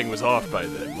 everything was off by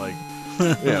then. Like,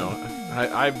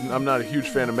 I'm not a huge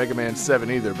fan of Mega Man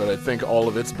 7 either, but I think all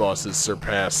of its bosses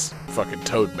surpass fucking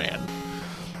Toad Man.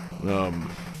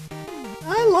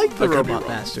 I like the I could be Robot wrong.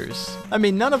 Masters. I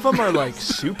mean, none of them are like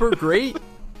super great,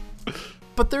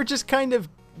 but they're just kind of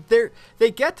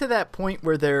they get to that point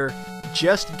where they're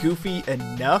just goofy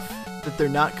enough that they're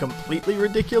not completely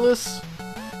ridiculous.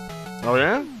 Oh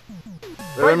yeah,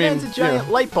 Brightman's a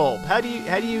giant light bulb. How do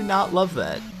you not love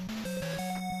that?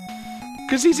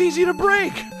 because he's easy to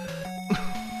break.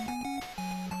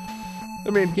 I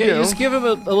mean, Yeah, you just give him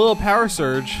a little power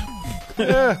surge.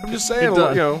 Yeah, I'm just saying, It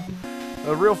does.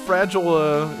 a real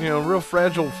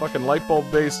fragile fucking light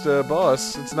bulb based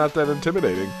boss. It's not that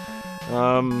intimidating.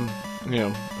 I'm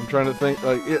trying to think.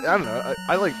 I don't know.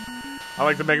 I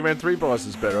like the Mega Man 3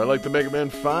 bosses better. I like the Mega Man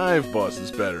 5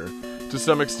 bosses better. To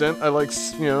some extent, I like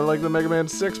the Mega Man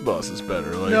 6 bosses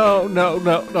better. Like, No,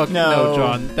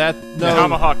 John.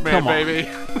 Tomahawk Man, come on. baby.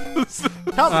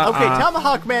 Okay,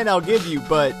 Tomahawk Man I'll give you,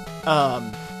 but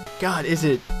God, it's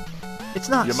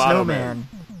not Yamato Snowman.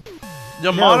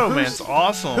 Yamato who's- Man's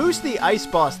awesome. Who's the ice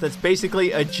boss that's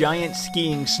basically a giant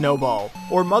skiing snowball?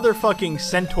 Or motherfucking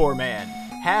Centaur Man?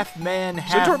 Half man,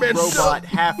 half Centaur Man's robot,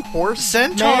 half horse?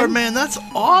 Centaur Man? That's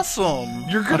awesome.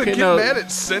 You're gonna Okay, get no. mad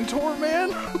at Centaur Man?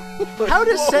 Like, How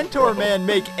does whoa, Centaur bro. Man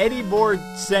make any more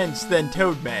sense than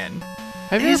Toad Man?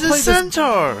 Have you He's ever a played this?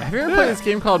 centaur. Have you ever played this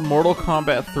game called Mortal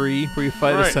Kombat 3, where you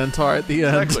fight a Right. centaur at the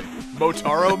end? Exactly.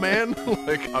 Motaro Man?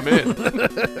 Like, I'm in.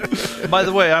 By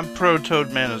the way, I'm pro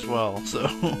Toad Man as well. So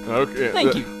Okay.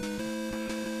 Thank you.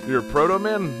 You're a Proto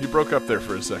Man? You broke up there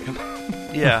for a second.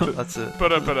 Yeah, that's it.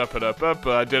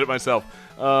 I did it myself.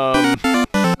 No,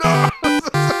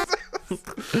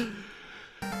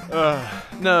 I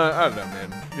don't know,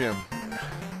 man. Yeah.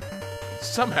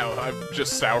 Somehow I've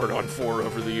just soured on 4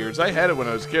 over the years. I had it when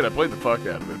I was a kid. I played the fuck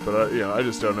out of it, but I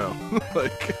just don't know.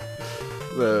 Like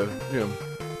the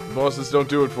bosses don't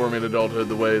do it for me in adulthood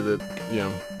the way that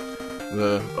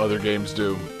the other games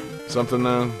do. Something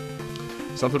wrong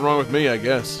with me, I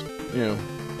guess.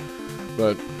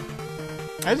 But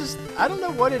I don't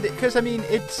know what it is, because I mean,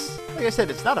 it's like I said,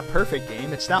 it's not a perfect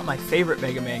game. It's not my favorite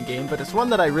Mega Man game, but it's one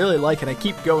that I really like, and I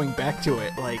keep going back to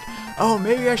it. Like, oh,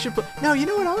 maybe I should play. No, you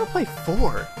know what? I'm gonna play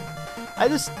 4. I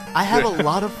have a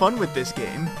lot of fun with this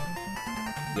game.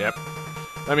 Yep.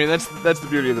 I mean, that's the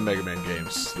beauty of the Mega Man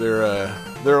games. They're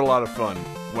a lot of fun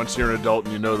once you're an adult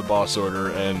and you know the boss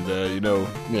order and you know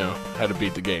how to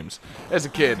beat the games. As a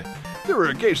kid, there were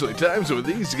occasionally times when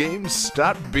these games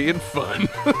stopped being fun.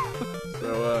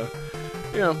 So,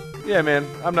 yeah, man,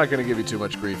 I'm not going to give you too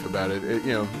much grief about it.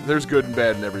 There's good and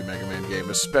bad in every Mega Man game,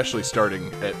 especially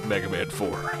starting at Mega Man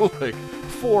 4. Like,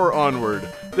 4 onward,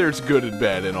 there's good and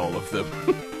bad in all of them.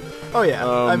 Oh, yeah.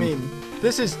 I mean,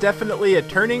 this is definitely a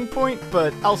turning point,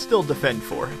 but I'll still defend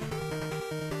 4.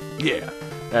 Yeah,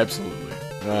 absolutely.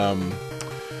 And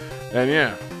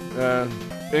yeah,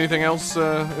 anything else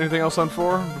on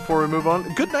 4 before we move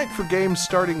on? Good night for games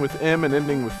starting with M and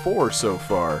ending with 4 so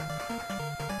far.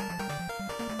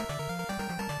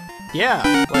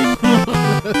 Yeah, like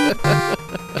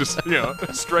Just,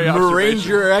 stray observation.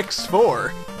 Ranger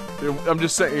X4. I'm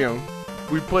just saying,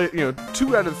 we've played,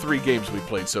 2 out of 3 games we've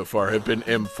played so far have been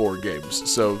M4 games.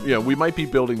 So, we might be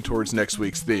building towards next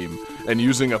week's theme and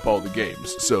using up all the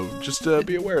games. So, just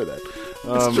be aware of that.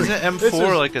 Isn't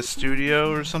M4 like a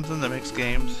studio or something that makes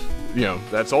games?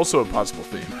 That's also a possible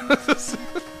theme.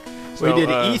 So, we did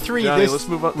E3 Johnny, this let's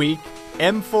move on. week.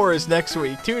 M4 is next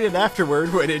week. Tune in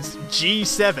afterward when it's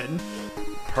G7.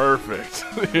 Perfect.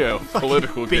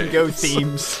 Political bingo games.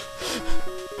 themes.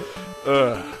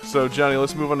 So, Johnny,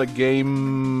 let's move on to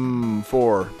Game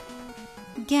 4.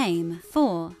 Game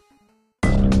 4.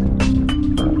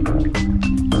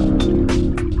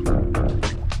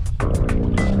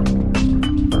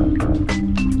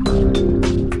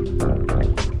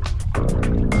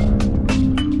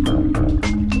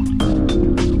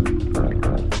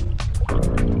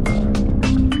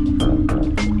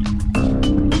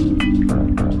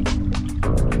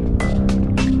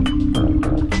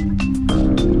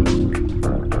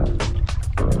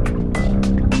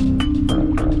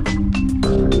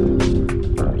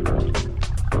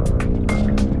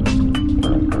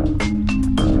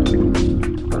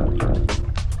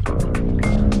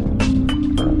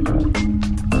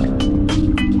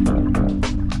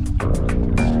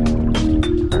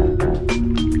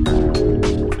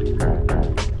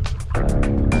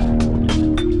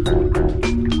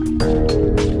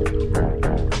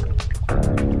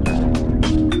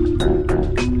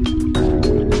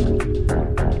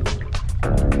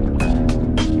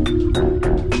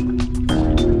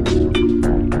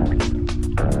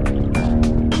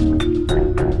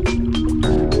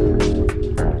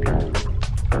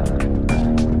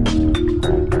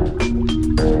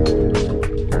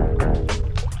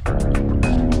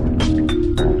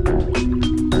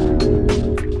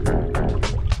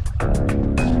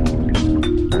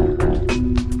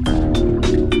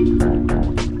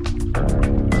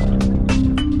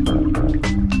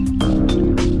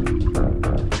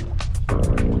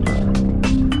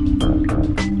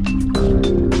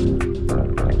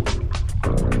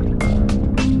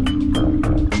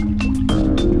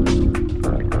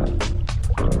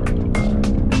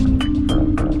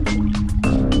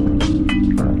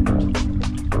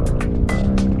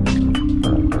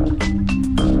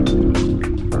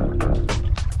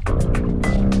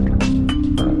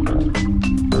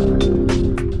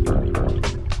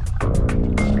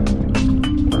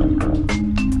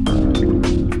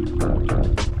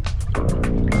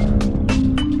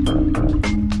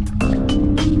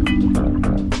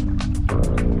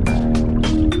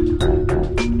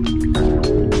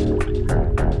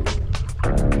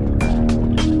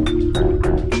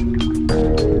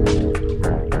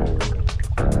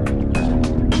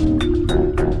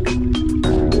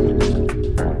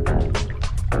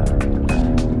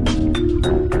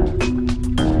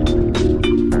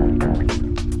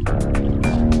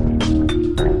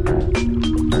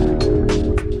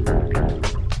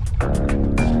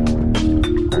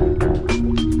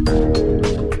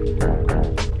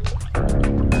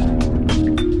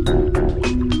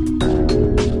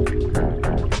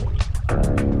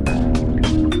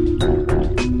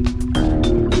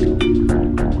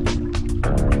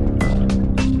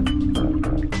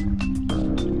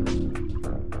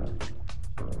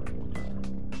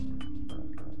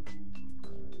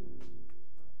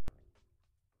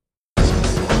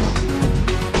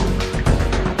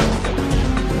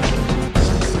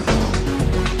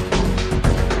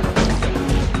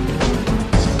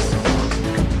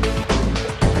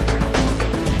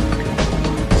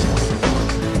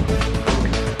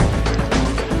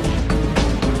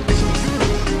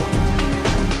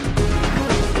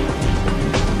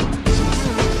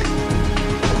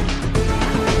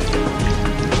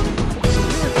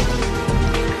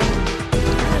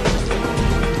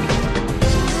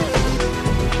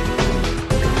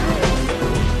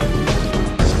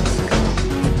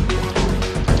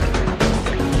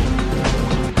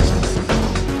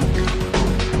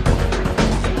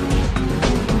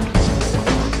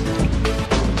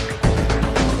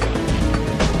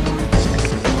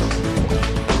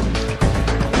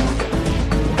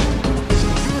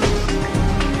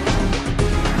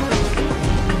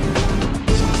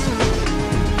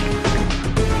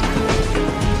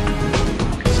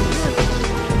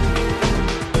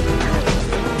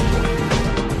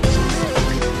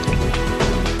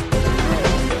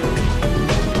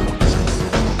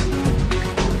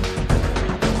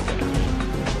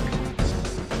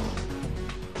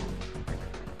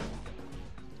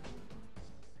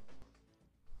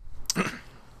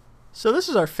 So this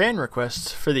is our fan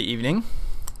requests for the evening.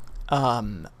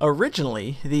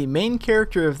 Originally, the main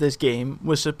character of this game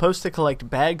was supposed to collect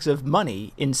bags of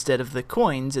money instead of the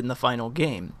coins in the final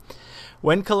game.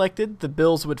 When collected, the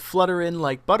bills would flutter in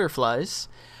like butterflies.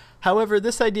 However,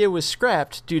 this idea was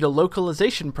scrapped due to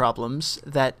localization problems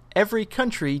that every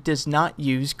country does not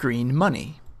use green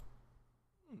money.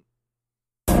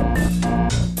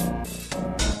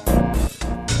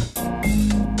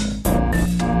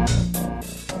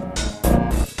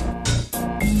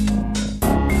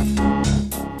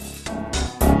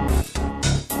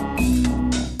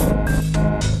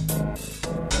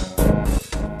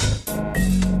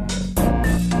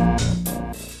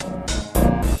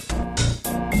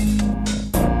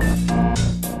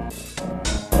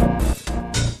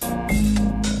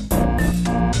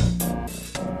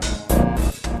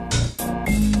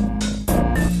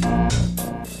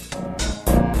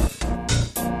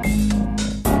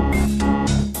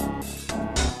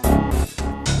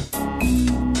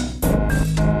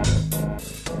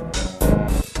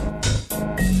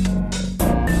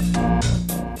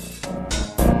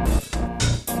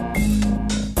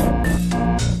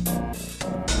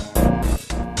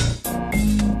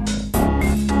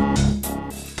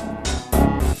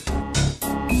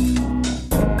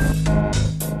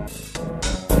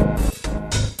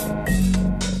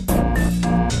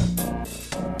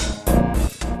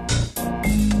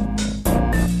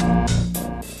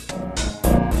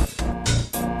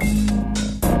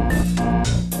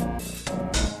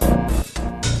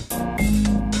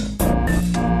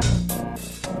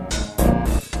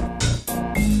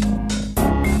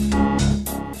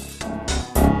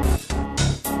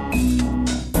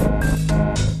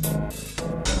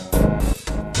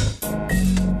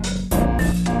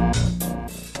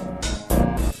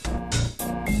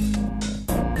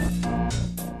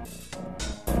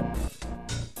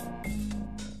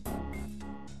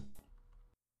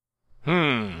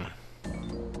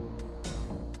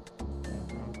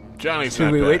 Johnny's Should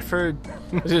not we back. wait for?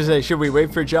 I was gonna say, should we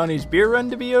wait for Johnny's beer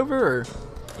run to be over, or?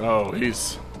 Oh,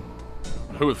 he's...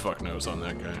 Who the fuck knows on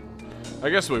that guy? I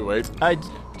guess we wait. I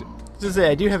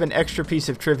do have an extra piece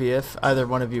of trivia if either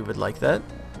one of you would like that.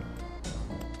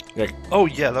 Yeah, Oh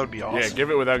yeah, that would be awesome. yeah, give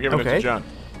it without giving it Okay. to John.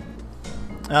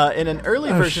 In an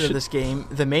early Oh, version of shit. this game,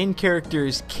 the main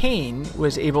character's Kane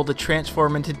was able to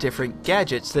transform into different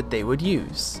gadgets that they would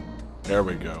use. There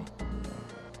we go.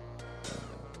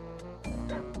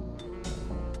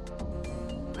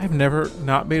 I've never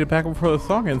not made it back before the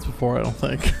song ends before, I don't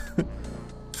think.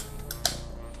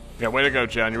 Yeah, way to go,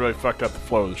 John. You really fucked up the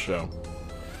flow of the show.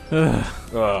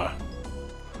 Ugh.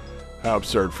 How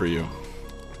absurd for you.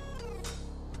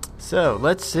 So,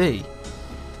 let's see.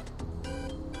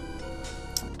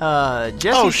 Jesse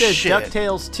Oh, says shit.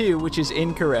 DuckTales 2, which is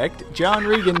incorrect. John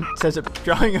Regan says a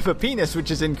drawing of a penis,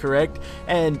 which is incorrect.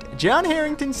 And John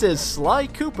Harrington says Sly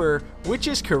Cooper, which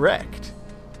is correct.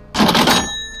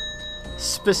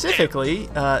 Specifically,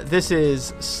 this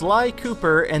is Sly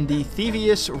Cooper and the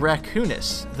Thievius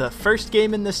Raccoonus, the first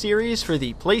game in the series for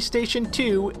the PlayStation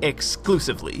 2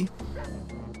 exclusively.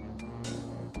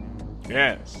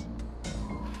 Yes.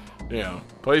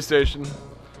 PlayStation,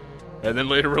 and then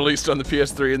later released on the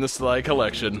PS3 in the Sly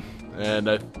Collection, and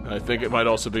I think it might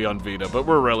also be on Vita, but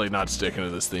we're really not sticking to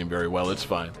this theme very well. It's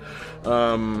fine.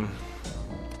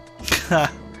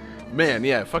 Man,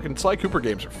 yeah, fucking Sly Cooper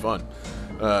games are fun.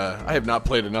 I have not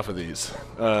played enough of these.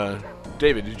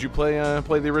 David, did you play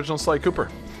the original Sly Cooper?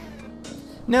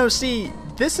 No, see,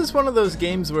 this is one of those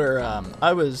games where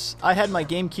I had my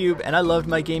GameCube and I loved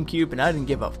my GameCube and I didn't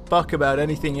give a fuck about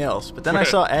anything else. But then I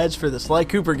saw ads for the Sly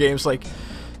Cooper games, like,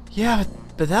 yeah,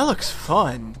 but that looks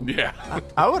fun. Yeah.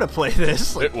 I want to play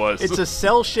this. Like, It was. It's a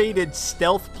cel-shaded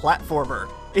stealth platformer.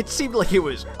 It seemed like it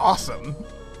was awesome.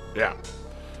 Yeah.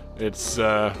 It's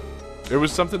it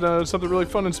was something really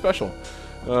fun and special.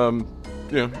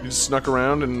 You just snuck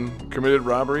around and committed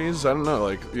robberies. I don't know,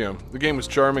 the game was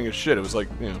charming as shit. It was like,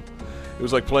 it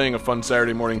was like playing a fun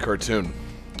Saturday morning cartoon.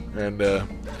 And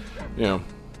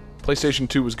PlayStation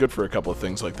 2 was good for a couple of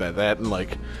things like that. That and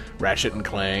like Ratchet and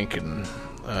Clank, and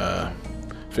I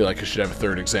feel like I should have a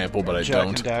third example, but I Jack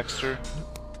don't. and Daxter.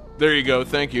 There you go.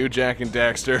 Thank you, Jack and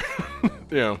Daxter.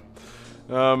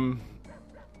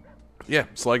 Yeah,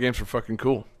 Sly games were fucking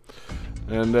cool.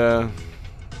 And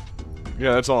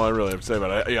yeah, that's all I really have to say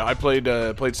about it. I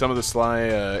played some of the Sly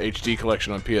HD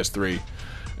collection on PS3,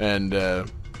 and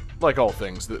like all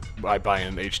things that I buy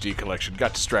in an HD collection,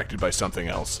 got distracted by something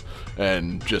else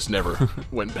and just never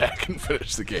went back and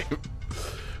finished the game.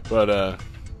 But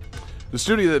the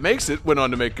studio that makes it went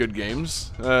on to make good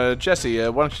games. Jesse,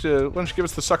 why don't you give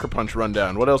us the Sucker Punch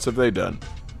rundown? What else have they done?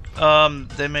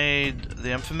 They made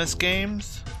the Infamous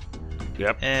games,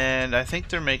 Yep. and I think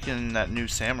they're making that new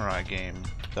Samurai game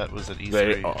that was at E3.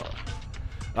 They are.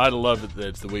 I love it that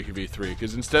it's the week of E3,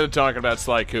 because instead of talking about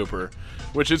Sly Cooper,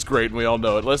 which is great and we all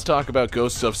know it, let's talk about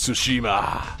Ghosts of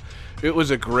Tsushima. It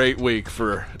was a great week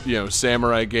for,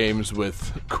 samurai games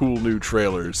with cool new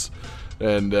trailers.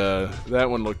 And that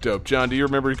one looked dope. John, do you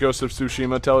remember Ghosts of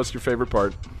Tsushima? Tell us your favorite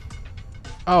part.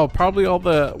 Oh, probably all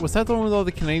the... Was that the one with all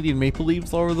the Canadian maple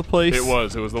leaves all over the place? It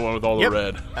was the one with all the Yep,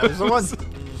 red. that was the one.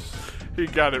 He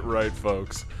got it right,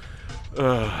 folks.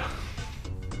 So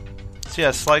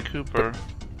yeah, Sly Cooper.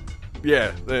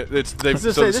 Yeah, I was gonna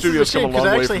so say, the this studio's is a come a shame, 'cause long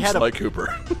I way actually from had Sly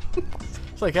Cooper.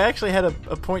 It's like I actually had a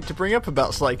point to bring up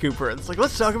about Sly Cooper. It's like,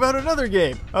 let's talk about another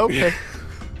game. Okay.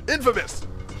 Infamous!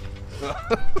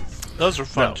 Those were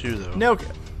fun No. too, though. No,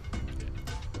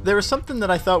 there was something that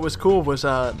I thought was cool was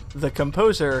the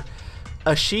composer,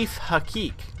 Ashif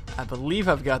Hakik, I believe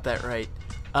I've got that right,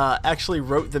 actually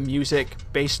wrote the music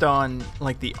based on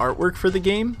like the artwork for the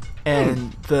game,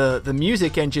 and the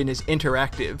music engine is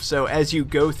interactive, so as you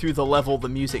go through the level the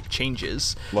music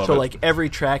changes. Love so it. like every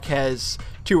track has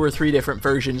 2 or 3 different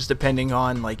versions depending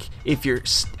on like if you're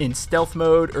in stealth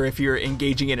mode or if you're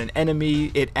engaging in an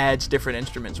enemy. It adds different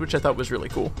instruments, which I thought was really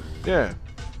cool. Yeah.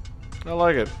 I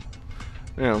like it.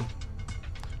 I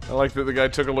like that the guy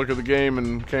took a look at the game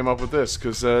and came up with this,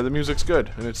 because the music's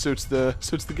good and it suits the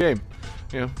game.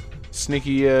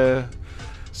 Sneaky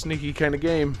kind of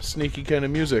game, sneaky kind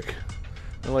of music.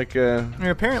 I like. And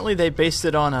apparently they based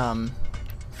it on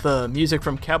the music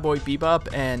from Cowboy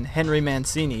Bebop and Henry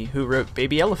Mancini, who wrote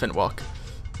Baby Elephant Walk.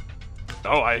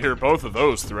 Oh, I hear both of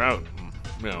those throughout.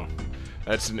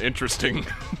 That's an interesting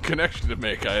connection to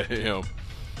make.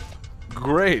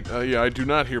 Great. I do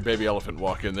not hear Baby Elephant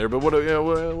Walk in there, but what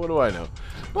do I know?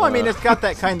 Well, I mean, it's got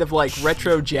that kind of like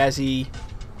retro jazzy.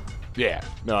 Yeah.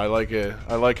 No, I like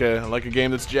a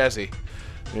game that's jazzy.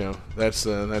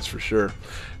 That's for sure.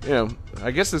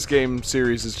 I guess this game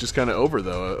series is just kind of over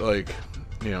though.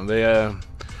 They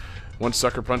once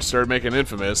Sucker Punch started making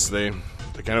Infamous, they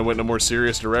kind of went in a more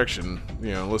serious direction.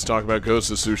 Let's talk about Ghost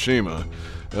of Tsushima.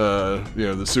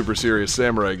 The super serious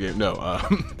samurai game. No,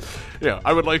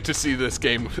 I would like to see this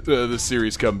game, this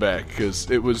series come back, because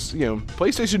it was,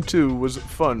 PlayStation 2 was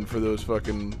fun for those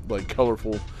fucking, like,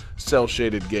 colorful,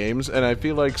 cel-shaded games, and I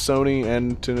feel like Sony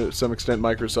and, to some extent,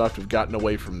 Microsoft have gotten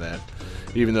away from that,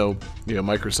 even though,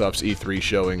 Microsoft's E3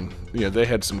 showing, they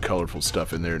had some colorful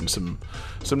stuff in there, and some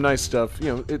nice stuff.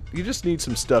 You just need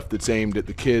some stuff that's aimed at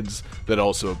the kids that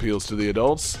also appeals to the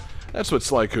adults. That's what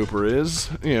Sly Cooper is,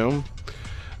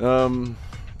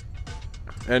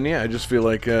 and yeah, I just feel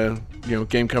like,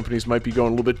 game companies might be going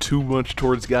a little bit too much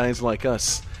towards guys like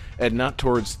us, and not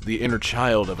towards the inner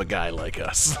child of a guy like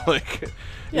us.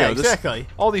 Exactly.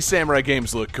 All these samurai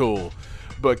games look cool,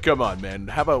 but come on, man,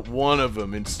 how about one of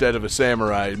them, instead of a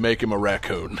samurai, make him a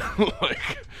raccoon?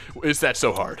 Is that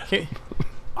so hard? Can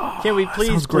we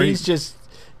sounds great. please just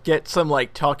get some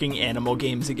like talking animal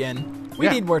games again? We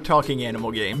Yeah. need more talking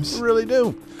animal games. I really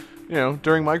do.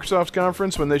 During Microsoft's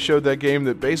conference, when they showed that game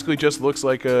that basically just looks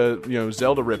like a,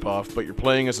 Zelda ripoff, but you're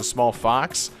playing as a small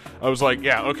fox, I was like,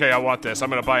 yeah, okay, I want this. I'm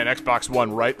going to buy an Xbox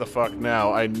One right the fuck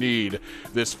now. I need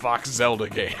this Fox Zelda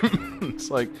game. It's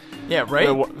like... Yeah, right?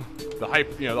 The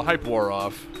hype wore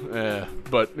off.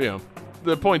 But,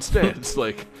 the point stands.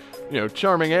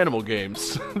 Charming animal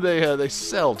games, they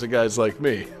sell to guys like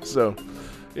me. So,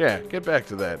 yeah, get back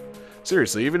to that.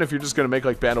 Seriously, even if you're just going to make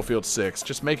like Battlefield 6,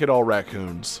 just make it all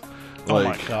raccoons. Oh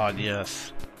my god,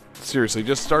 yes. Seriously,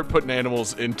 just start putting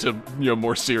animals into,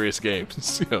 more serious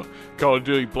games. Call of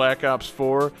Duty Black Ops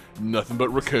 4, nothing but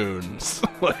raccoons.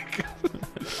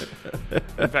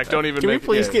 In fact, don't even Can we make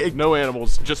please get- no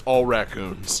animals, just all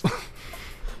raccoons.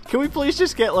 Can we please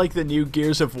just get like the new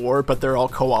Gears of War, but they're all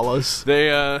koalas? They,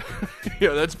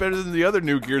 that's better than the other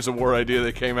new Gears of War idea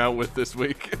they came out with this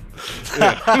week.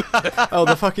 Oh,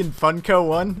 the fucking Funko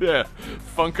one? Yeah.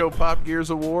 Funko Pop Gears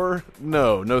of War?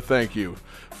 No thank you.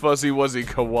 Fuzzy Wuzzy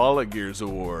Koala Gears of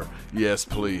War? Yes,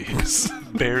 please.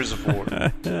 Bears of War.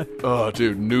 Oh,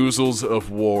 dude, Noozles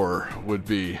of War would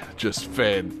be just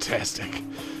fantastic.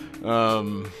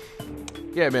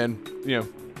 Yeah, man,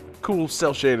 cool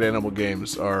cel-shaded animal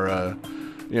games are,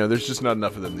 there's just not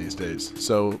enough of them these days.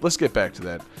 So let's get back to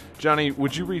that. Johnny,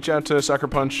 would you reach out to Sucker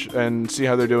Punch and see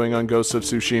how they're doing on Ghosts of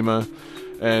Tsushima,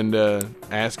 and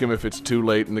ask him if it's too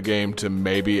late in the game to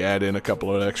maybe add in a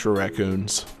couple of extra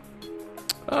raccoons?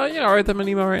 Yeah, I'll write them an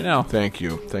email right now. Thank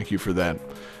you for that.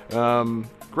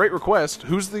 Great request.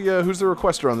 Who's the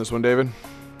requester on this one, David?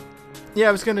 Yeah,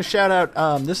 I was going to shout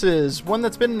out, this is one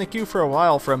that's been in the queue for a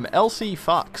while from LC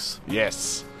Fox.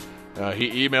 Yes.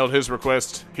 He emailed his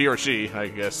request, he or she, I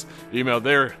guess, emailed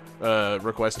their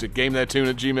request to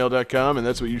gamethattune@gmail.com, and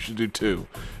that's what you should do too.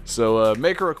 So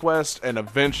make a request, and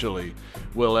eventually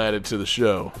we'll add it to the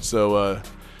show. So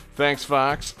thanks,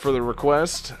 Fox, for the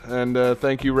request, and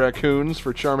thank you, Raccoons,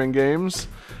 for charming games.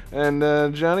 And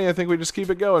Johnny, I think we just keep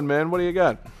it going, man. What do you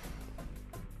got?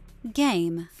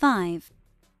 Game 5.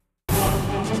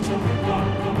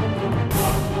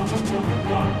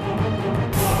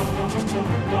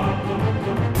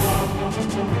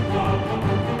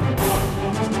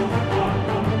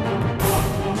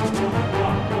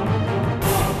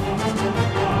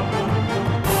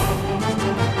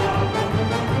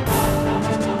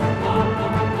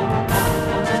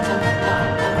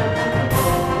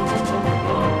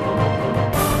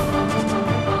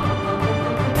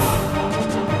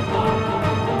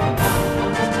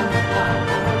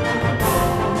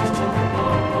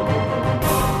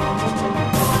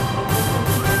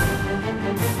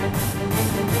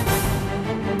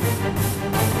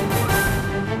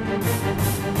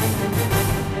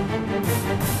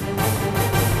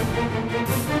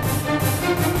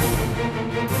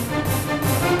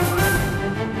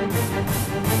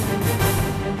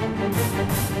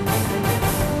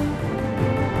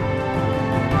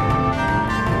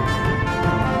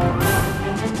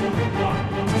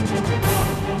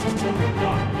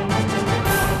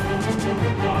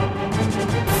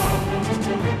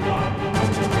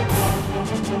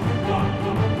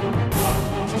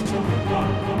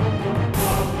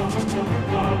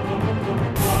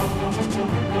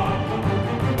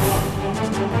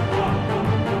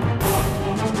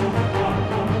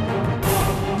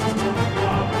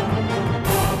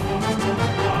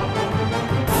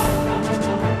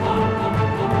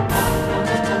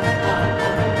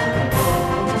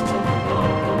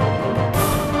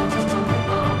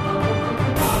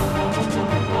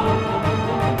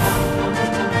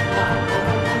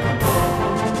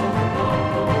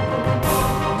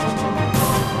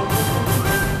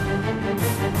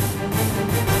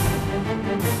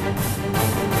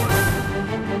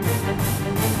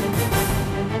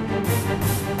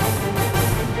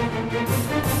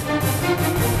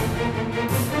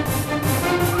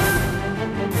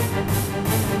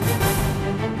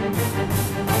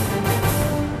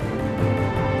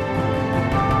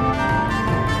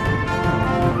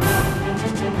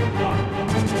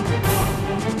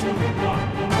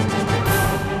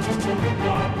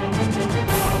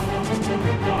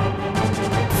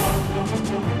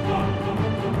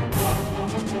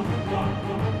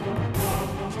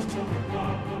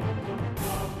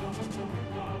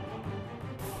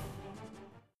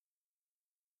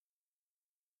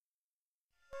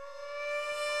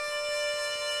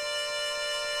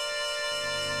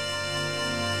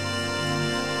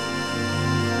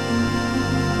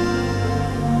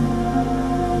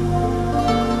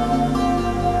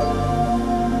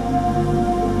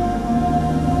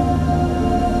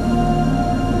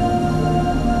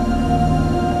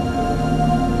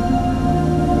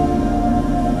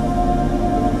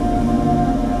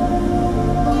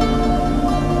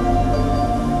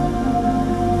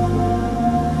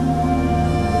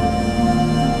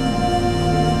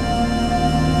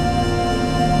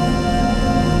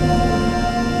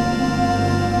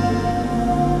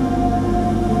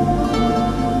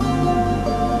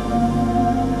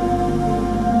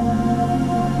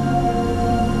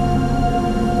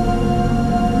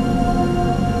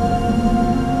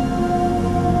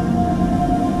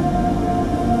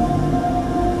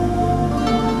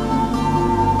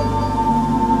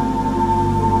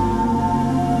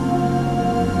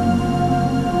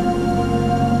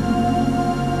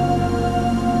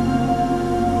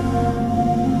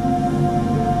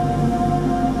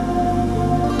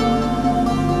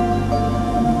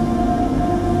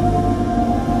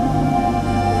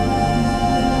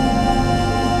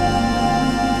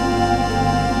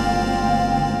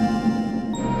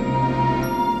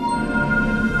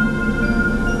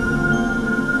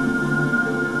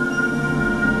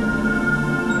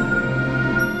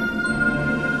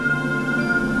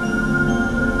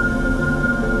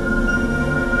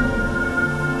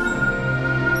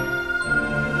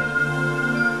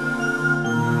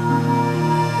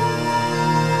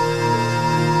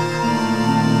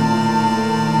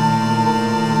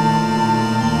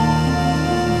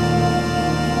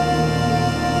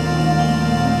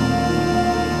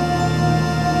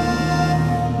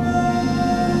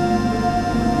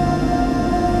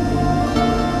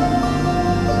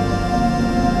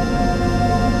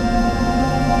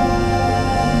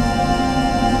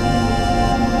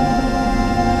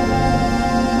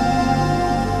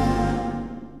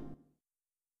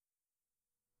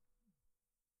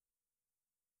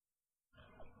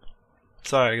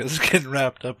 Sorry, I was getting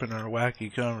wrapped up in our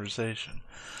wacky conversation.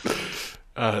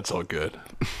 It's all good.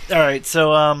 All right,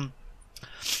 so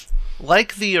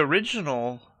like the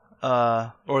original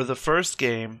or the first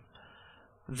game,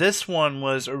 this one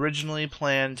was originally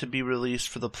planned to be released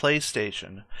for the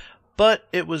PlayStation, but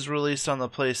it was released on the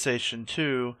PlayStation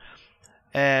 2,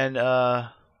 and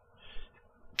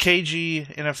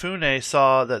Keiji Inafune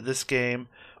saw that this game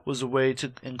was a way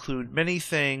to include many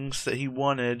things that he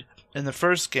wanted in the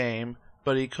first game,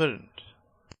 but he couldn't.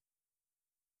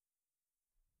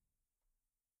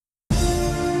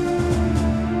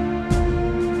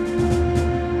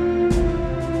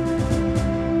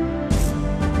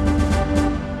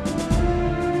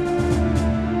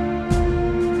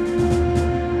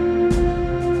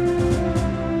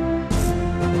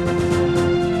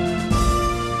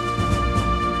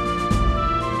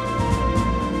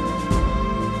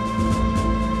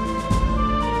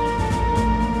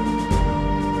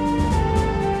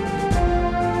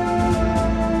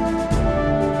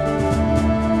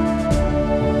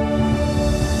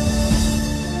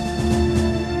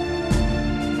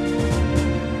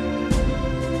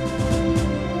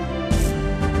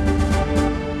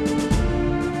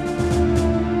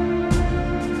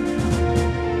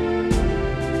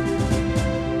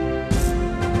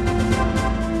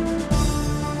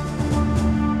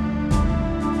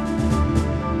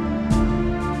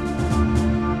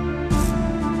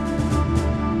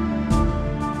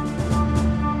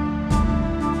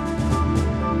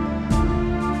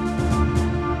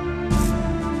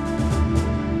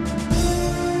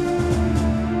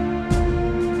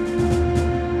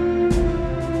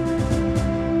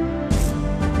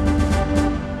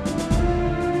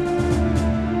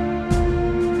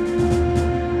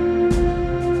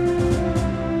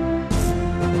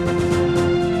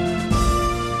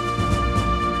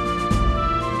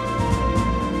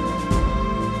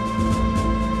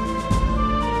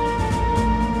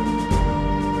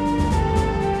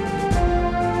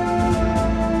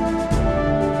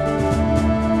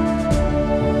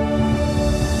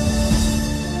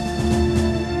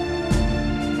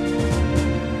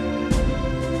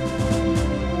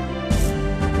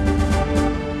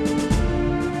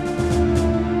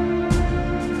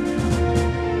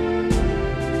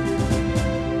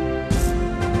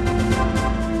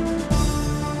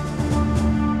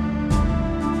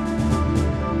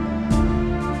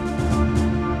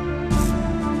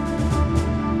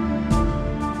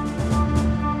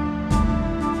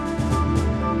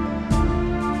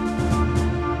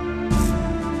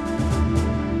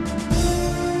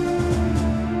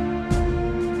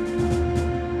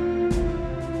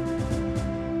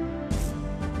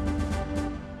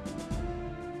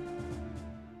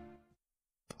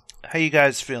 How you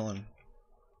guys feeling?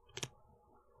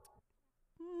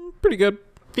 Pretty good.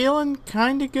 Feeling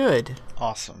kind of good.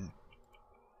 Awesome.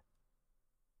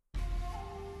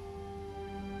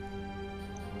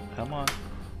 Come on.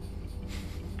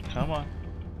 Come on.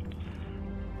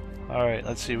 Alright,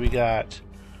 let's see.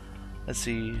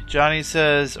 Johnny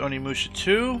says Onimusha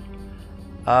 2.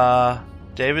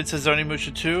 David says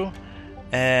Onimusha 2.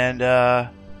 And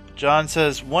John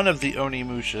says one of the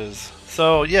Onimushas.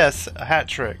 So, yes, a hat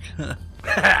trick.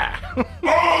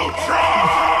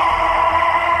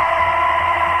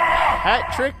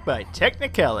 Hat trick by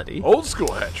technicality. Old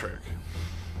school hat trick.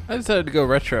 I decided to go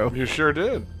retro. You sure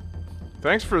did.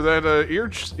 Thanks for that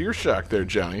ear shock there,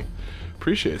 Johnny.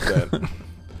 Appreciate that.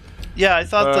 Yeah, I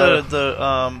thought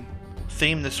the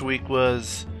theme this week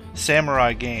was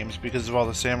samurai games because of all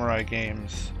the samurai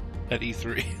games at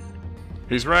E3.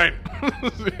 He's right.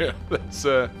 Yeah,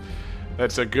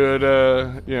 that's a good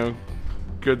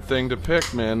good thing to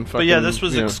pick, man. But yeah, this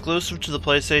was exclusive to the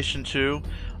PlayStation 2.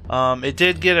 It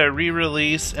did get a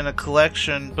re-release and a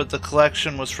collection, but the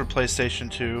collection was for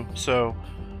PlayStation 2. So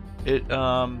it,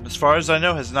 as far as I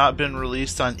know, has not been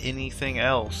released on anything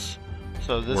else.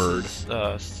 So this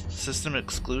is system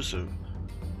exclusive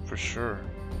for sure.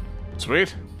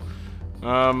 Sweet.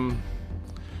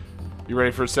 You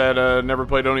ready for a sad never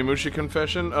played Onimusha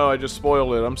confession? Oh, I just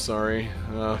spoiled it. I'm sorry.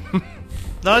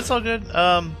 No, it's all good.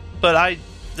 But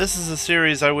this is a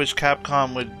series I wish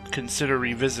Capcom would consider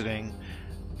revisiting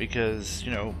because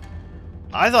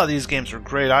I thought these games were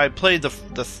great. I played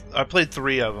I played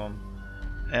 3 of them,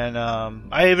 and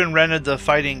I even rented the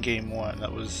fighting game one.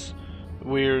 That was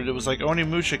weird. It was like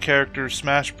Onimusha characters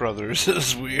Smash Brothers. It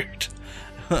was weird.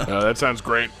 That sounds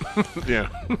great. Yeah.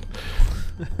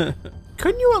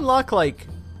 Couldn't you unlock like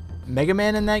Mega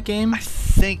Man in that game? I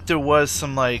think there was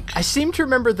some like. I seem to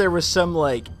remember there was some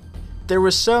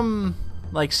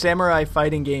samurai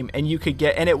fighting game, and you could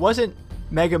get, and it wasn't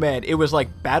Mega Man, it was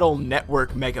like Battle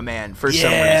Network Mega Man for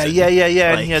some Yeah, reason. yeah.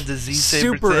 Like, And he had the Z Saber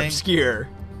super thing. obscure.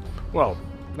 Well,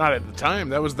 not at the time.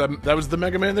 That was the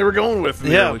Mega Man they were going with. In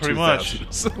the Yeah, early pretty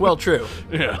 2000s. Well, true.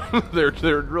 Yeah,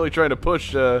 they're really trying to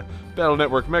push Battle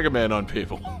Network Mega Man on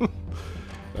people.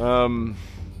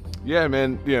 Yeah,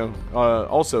 man.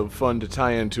 Also fun to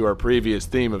tie into our previous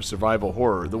theme of survival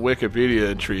horror. The Wikipedia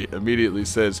entry immediately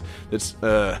says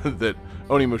that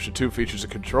Onimusha 2 features a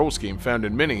control scheme found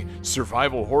in many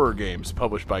survival horror games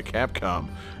published by Capcom,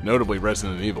 notably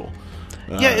Resident Evil.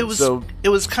 Yeah, it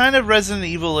was kind of Resident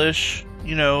Evil-ish.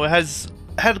 It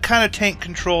had kind of tank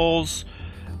controls,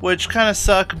 which kind of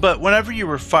suck. But whenever you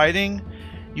were fighting,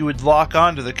 you would lock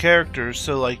onto the characters,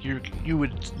 so like you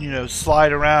would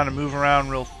slide around and move around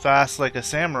real fast like a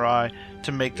samurai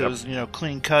to make those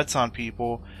clean cuts on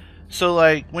people. So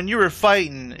like when you were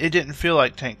fighting, it didn't feel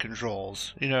like tank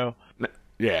controls.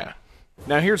 Yeah.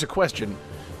 Now here's a question: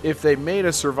 if they made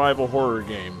a survival horror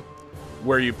game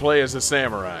where you play as a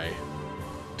samurai,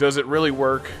 does it really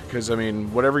work? Because, I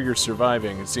mean, whatever you're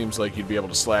surviving, it seems like you'd be able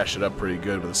to slash it up pretty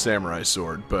good with a samurai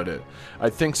sword. But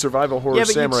I think survival horror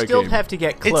samurai you'd still game... have to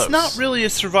get close. It's not really a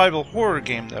survival horror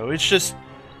game though. It's just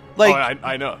like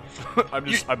I know.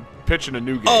 I'm pitching a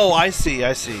new game. oh, I see.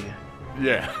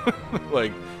 Yeah.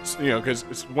 Like,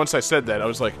 because once I said that, I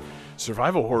was like,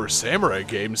 survival horror samurai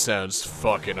game sounds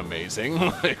fucking amazing.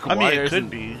 Like, I mean, why it isn't-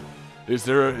 could be. Is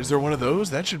there one of those?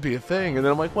 That should be a thing. And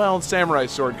then I'm like, well, samurai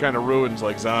sword kind of ruins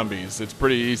like zombies. It's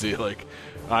pretty easy. Like,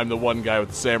 I'm the one guy with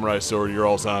the samurai sword. You're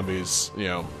all zombies.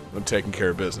 I'm taking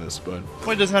care of business. But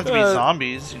Well, it doesn't have to be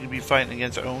zombies. You could be fighting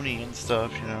against Oni and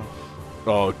stuff.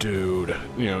 oh, dude,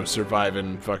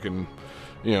 surviving fucking,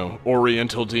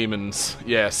 Oriental demons.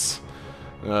 Yes,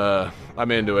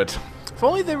 I'm into it. If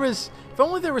only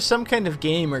there was some kind of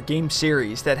game or game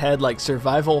series that had like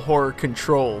survival horror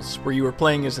controls where you were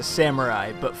playing as a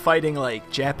samurai but fighting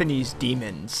like Japanese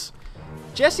demons.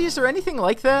 Jesse, is there anything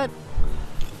like that?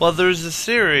 Well, there's a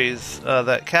series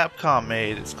that Capcom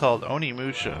made. It's called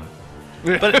Onimusha,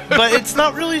 but it's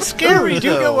not really scary.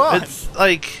 Do though. go on. It's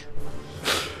like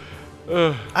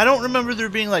I don't remember there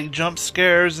being like jump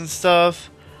scares and stuff.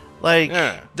 Like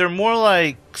they're more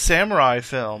like samurai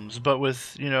films, but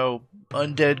with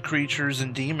undead creatures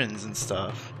and demons and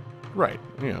stuff. Right.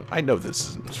 I know this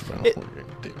isn't survival horror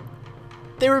game.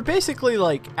 They were basically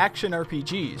like action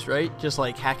RPGs, right? Just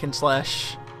like hack and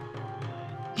slash.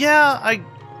 Yeah,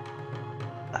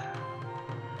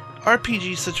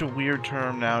 RPG is such a weird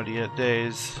term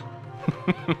nowadays.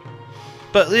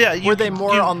 But yeah, Were they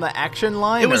more on the action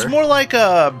line? It was or- more like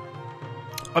a.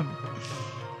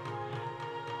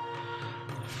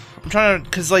 I'm trying to,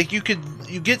 because like you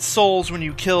get souls when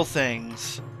you kill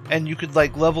things, and you could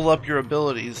like level up your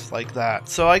abilities like that.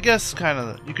 So I guess kind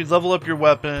of you could level up your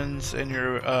weapons and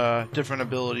your different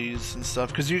abilities and stuff,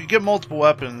 because you could get multiple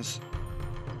weapons,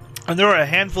 and there were a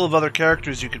handful of other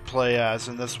characters you could play as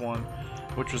in this one,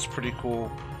 which was pretty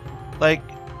cool. Like,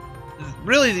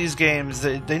 really, these games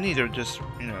they need to just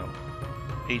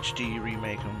HD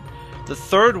remake them. The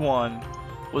third one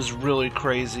was really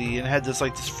crazy and had this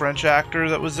French actor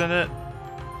that was in it.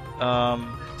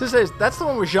 That's the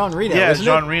one with Jean Reno. Yeah, isn't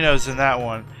Jean it? Reno's in that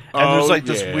one. And there's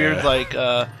this yeah.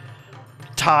 weird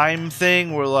time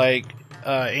thing where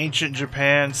ancient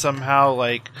Japan somehow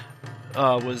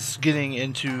was getting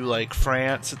into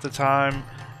France at the time,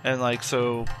 and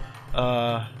so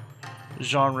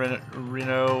Jean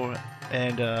Reno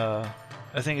and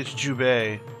I think it's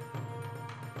Jubei.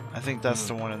 I think that's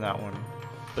the one in that one.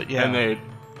 But yeah, And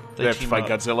they have to team fight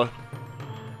up. Godzilla?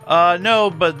 No,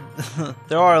 but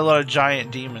there are a lot of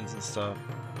giant demons and stuff.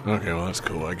 Okay, well, that's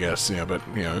cool, I guess. Yeah, but,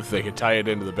 if they could tie it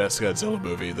into the best Godzilla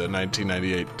movie, the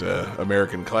 1998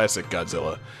 American classic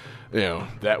Godzilla,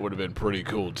 that would have been pretty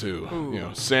cool, too.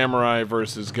 Samurai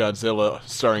versus Godzilla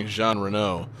starring Jean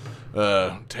Reno.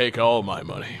 Take all my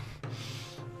money.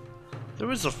 There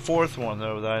was a fourth one,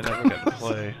 though, that I never got to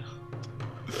play.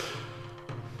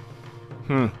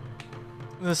 I'm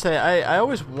gonna say I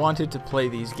always wanted to play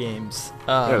these games.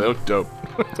 Yeah, they look dope.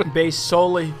 based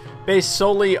solely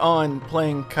on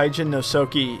playing Kaijin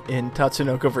Nosoki in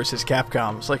Tatsunoko vs.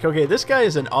 Capcom. It's like, okay, this guy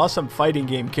is an awesome fighting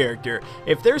game character.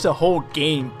 If there's a whole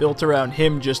game built around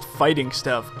him just fighting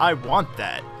stuff, I want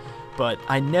that. But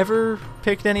I never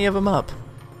picked any of them up.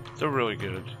 They're really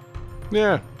good.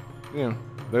 Yeah.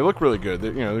 They look really good.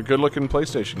 They're good-looking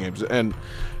PlayStation games. And,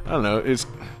 I don't know,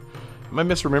 am I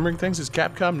misremembering things? Is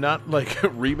Capcom not,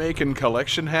 remake and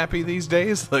collection happy these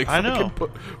days? I know.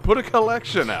 Put a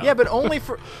collection out. Yeah, but only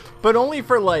for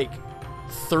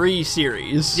 3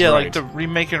 series. Yeah, Right. like the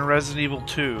remaking Resident Evil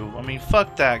 2. I mean,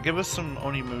 fuck that. Give us some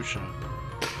Onimusha.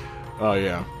 Oh,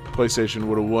 yeah. PlayStation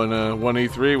would have won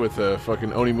E3 with the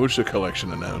fucking Onimusha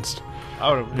collection announced.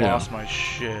 I would have Yeah. lost my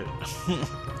shit.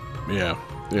 Yeah,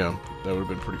 that would have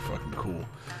been pretty fucking cool.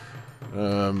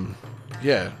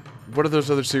 Yeah. What are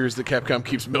those other series that Capcom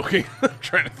keeps milking? I'm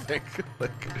trying to think.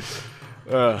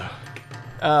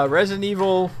 Resident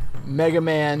Evil, Mega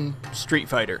Man, Street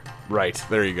Fighter. Right,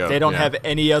 there you go. They don't Yeah. have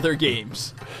any other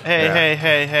games. Hey, Yeah.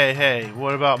 hey!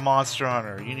 What about Monster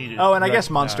Hunter? You need to. Oh, and I guess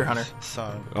Monster recognize,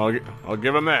 Hunter. son. I'll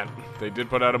give them that. They did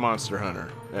put out a Monster Hunter,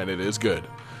 and it is good.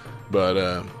 But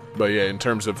yeah, in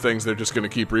terms of things they're just going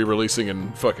to keep re-releasing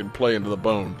and fucking play into the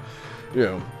bone,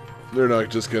 they're not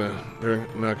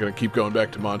going to keep going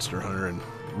back to Monster Hunter and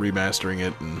remastering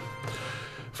it and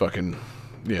fucking,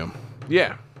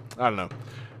 yeah, I don't know.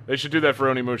 They should do that for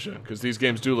Onimusha, because these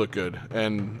games do look good,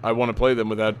 and I want to play them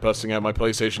without busting out my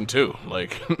PlayStation 2.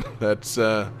 Like, that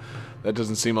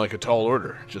doesn't seem like a tall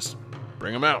order. Just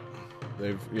bring them out.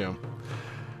 They've, I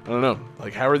don't know.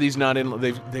 Like, how are these not in?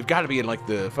 They've got to be in like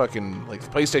the fucking the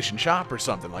PlayStation Shop or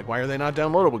something. Like, why are they not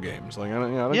downloadable games? Like, I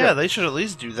don't Yeah, get it. they should at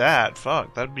least do that.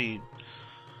 Fuck, that'd be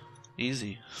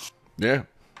easy. Yeah,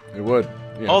 it would.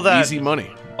 All that- easy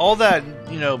money. All that,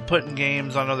 putting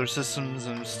games on other systems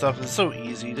and stuff is so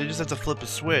easy. They just have to flip a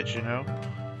switch,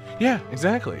 Yeah,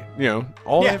 exactly.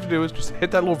 All they Yeah. have to do is just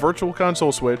hit that little virtual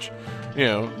console switch.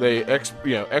 They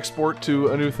export to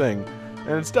a new thing,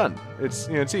 and it's done. It's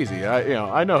easy.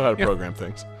 I know how to program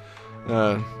things.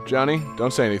 Johnny,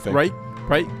 don't say anything.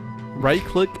 Right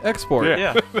click export.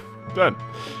 Yeah. Done.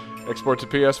 Export to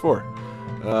PS4.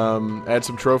 Add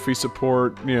some trophy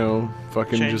support.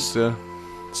 Fucking Change- just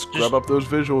scrub up those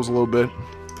visuals a little bit.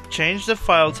 Change the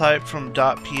file type from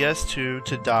 .ps2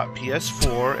 to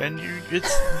 .ps4, and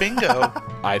it's bingo.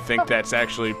 I think that's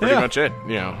actually pretty much it.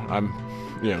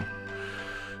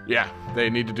 Yeah, they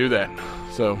need to do that.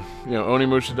 So,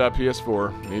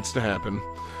 Onimusha.ps4 needs to happen.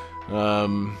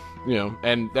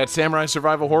 And that Samurai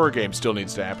Survival Horror game still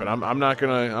needs to happen. I'm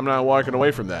not walking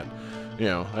away from that.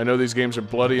 I know these games are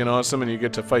bloody and awesome, and you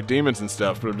get to fight demons and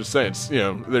stuff. But I'm just saying,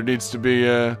 there needs to be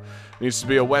a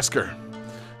Wesker.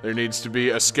 There needs to be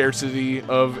a scarcity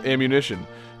of ammunition.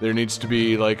 There needs to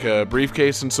be like a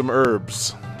briefcase and some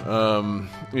herbs.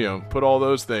 Put all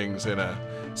those things in a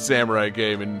samurai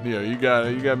game, and you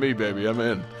got me, baby. I'm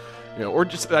in. Or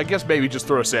just I guess maybe just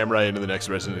throw a samurai into the next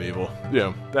Resident Evil.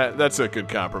 That's a good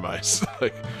compromise.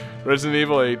 Like Resident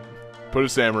Evil 8, put a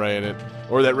samurai in it,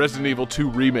 or that Resident Evil 2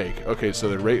 remake. Okay, so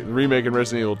they're remaking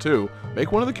Resident Evil 2.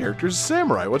 Make one of the characters a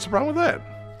samurai. What's the problem with that?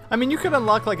 I mean, you could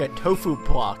unlock like a tofu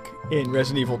block in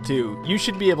Resident Evil 2. You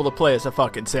should be able to play as a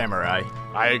fucking samurai.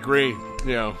 I agree.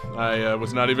 I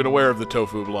was not even aware of the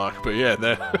tofu block, but yeah,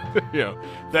 that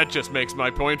that just makes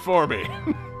my point for me.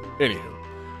 Anywho,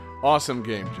 awesome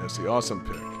game, Jesse. Awesome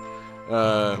pick.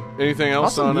 Anything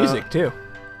else Awesome on music too.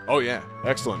 Oh yeah,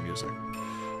 excellent music.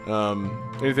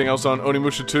 Anything else on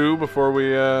Onimusha 2 before we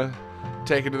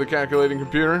take it to the calculating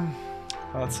computer?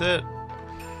 That's it.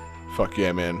 Fuck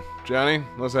yeah, man. Johnny,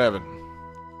 let's have it.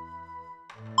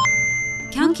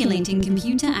 Calculating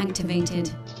computer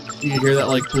activated. You hear that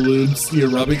like balloons,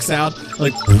 rubbing sound?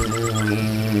 Like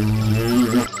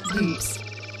Oops.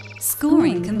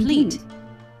 Scoring complete.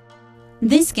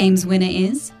 This game's winner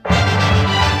is...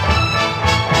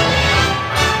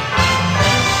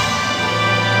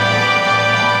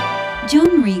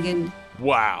 John Regan.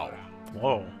 Wow.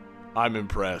 Whoa. I'm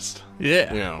impressed.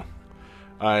 Yeah.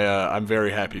 I'm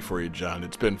very happy for you, John.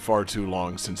 It's been far too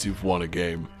long since you've won a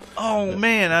game. Oh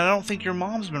man, I don't think your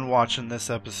mom's been watching this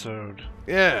episode.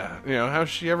 Yeah, how's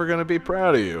she ever going to be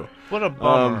proud of you? What a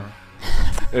bummer.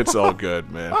 It's all good,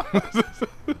 man.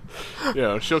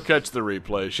 She'll catch the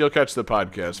replay. She'll catch the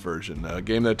podcast version.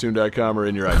 GameThatTune.com or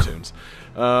in your iTunes.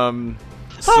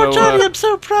 Johnny, I'm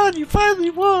so proud you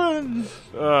finally won.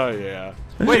 Oh, yeah.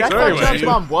 Wait, I So thought anyway. John's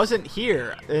mom wasn't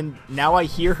here, and now I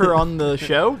hear her on the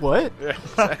show? What? Yeah,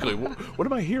 exactly. What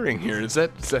am I hearing here? Is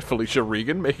that Felicia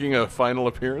Regan making a final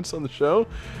appearance on the show?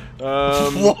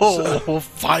 Whoa,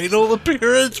 final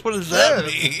appearance? What does that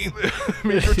mean?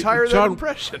 Retire that John-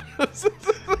 impression.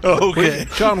 Okay.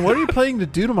 John, what are you planning to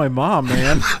do to my mom,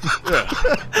 man?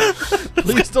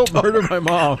 Please don't murder my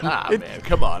mom. Man,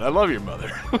 come on. I love your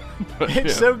mother. But,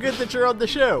 It's so good that you're on the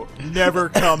show. Never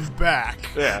come back.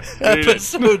 yeah.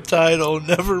 Episode title,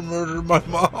 Never Murder My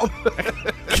Mom.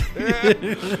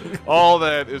 All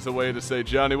that is a way to say,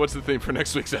 Johnny, what's the theme for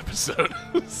next week's episode?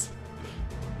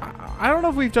 I don't know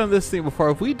if we've done this thing before.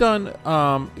 Have we done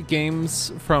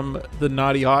games from the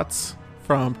Naughty Aughts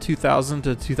from 2000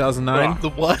 to 2009? The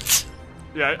what?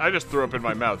 Yeah, I just threw up in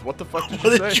my mouth. What the fuck did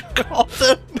What you did say? you call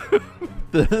them?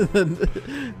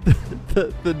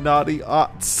 The Naughty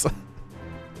Aughts.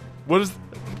 What is...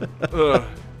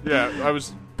 Yeah, I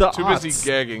was The too busy aughts.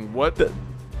 gagging. What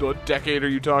decade are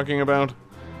you talking about?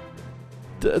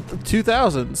 The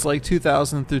 2000s, like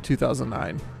 2000 through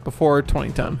 2009, before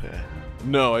 2010.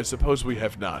 No, I suppose we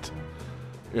have not.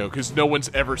 Because no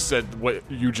one's ever said what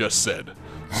you just said.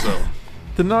 So,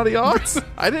 The naughty aughts?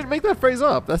 I didn't make that phrase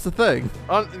up. That's the thing.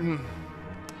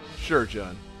 Sure,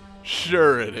 John.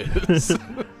 Sure it is.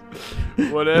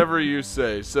 Whatever you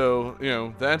say. So,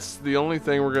 that's the only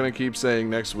thing we're going to keep saying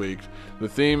next week. The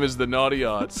theme is the naughty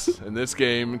aughts, and this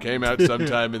game came out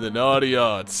sometime in the naughty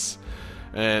aughts.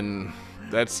 And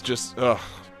that's just,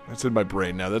 that's in my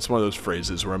brain now. That's one of those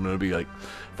phrases where I'm going to be like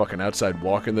fucking outside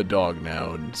walking the dog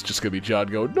now, and it's just going to be John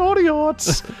going, naughty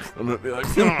aughts. I'm going to be like,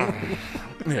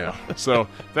 yeah. So,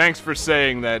 thanks for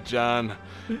saying that, John.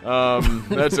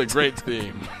 That's a great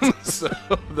theme. So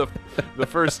the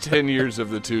first 10 years of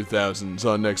the 2000s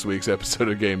on next week's episode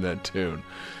of Game That Tune.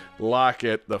 Lock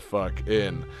it the fuck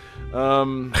in.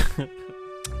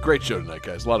 Great show tonight,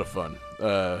 guys. A lot of fun.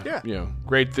 Yeah.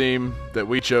 Great theme that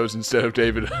we chose instead of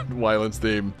David Weiland's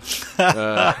theme.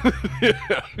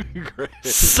 Great.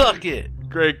 Suck it.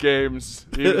 Great games.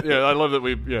 I love that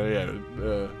we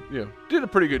did a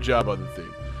pretty good job on the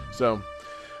theme. So,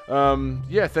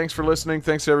 thanks for listening.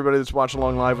 Thanks to everybody that's watching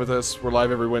along live with us. We're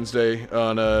live every Wednesday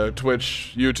on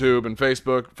Twitch, YouTube, and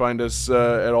Facebook. Find us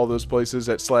at all those places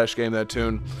at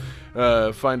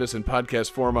 /GameThatTune. Find us in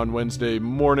podcast form on Wednesday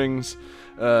mornings,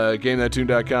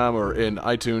 GameThatTune.com, or in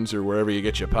iTunes or wherever you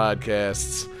get your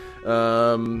podcasts.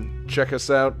 Check us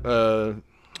out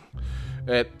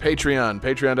at Patreon,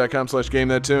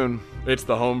 patreon.com/GameThatTune. It's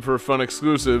the home for fun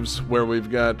exclusives where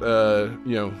we've got,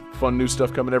 fun new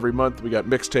stuff coming every month. We got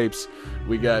mixtapes.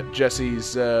 We got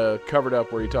Jesse's Covered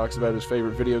Up where he talks about his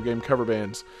favorite video game cover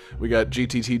bands. We got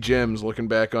GTT Gems looking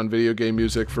back on video game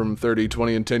music from 30,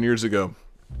 20, and 10 years ago.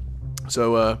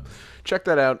 So check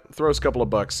that out. Throw us a couple of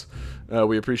bucks.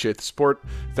 We appreciate the support.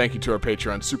 Thank you to our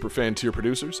Patreon superfan tier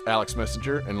producers, Alex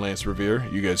Messenger and Lance Revere.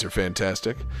 You guys are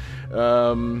fantastic.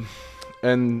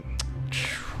 And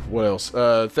what else?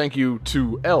 Thank you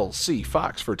to LC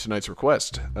Fox for tonight's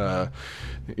request.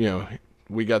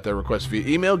 We got that request via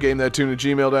email,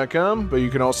 gamethattune@gmail.com, but you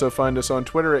can also find us on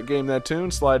Twitter at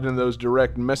gamethattune. Slide in those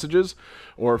direct messages,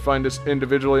 or find us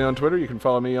individually on Twitter. You can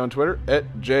follow me on Twitter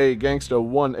at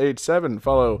jgangsta187.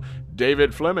 Follow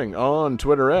David Fleming on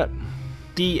Twitter at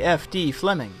DFD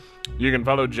Fleming. You can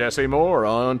follow Jesse Moore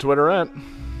on Twitter at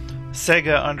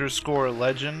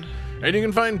Sega_legend. And you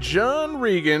can find John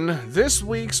Regan, this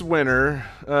week's winner,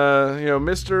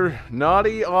 Mr.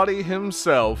 Naughty Audie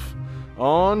himself,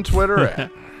 on Twitter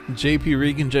at JP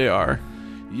Regan Jr.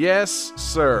 Yes,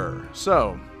 sir.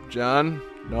 So, John,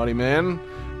 Naughty Man,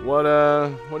 what are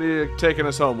you taking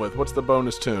us home with? What's the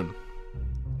bonus tune?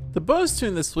 The bonus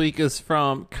tune this week is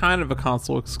from kind of a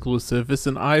console exclusive. It's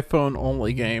an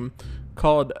iPhone-only game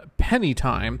called Penny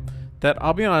Time that,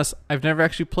 I'll be honest, I've never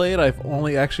actually played. I've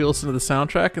only actually listened to the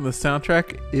soundtrack, and the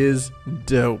soundtrack is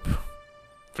dope.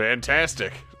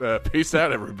 Fantastic. Peace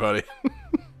out, everybody.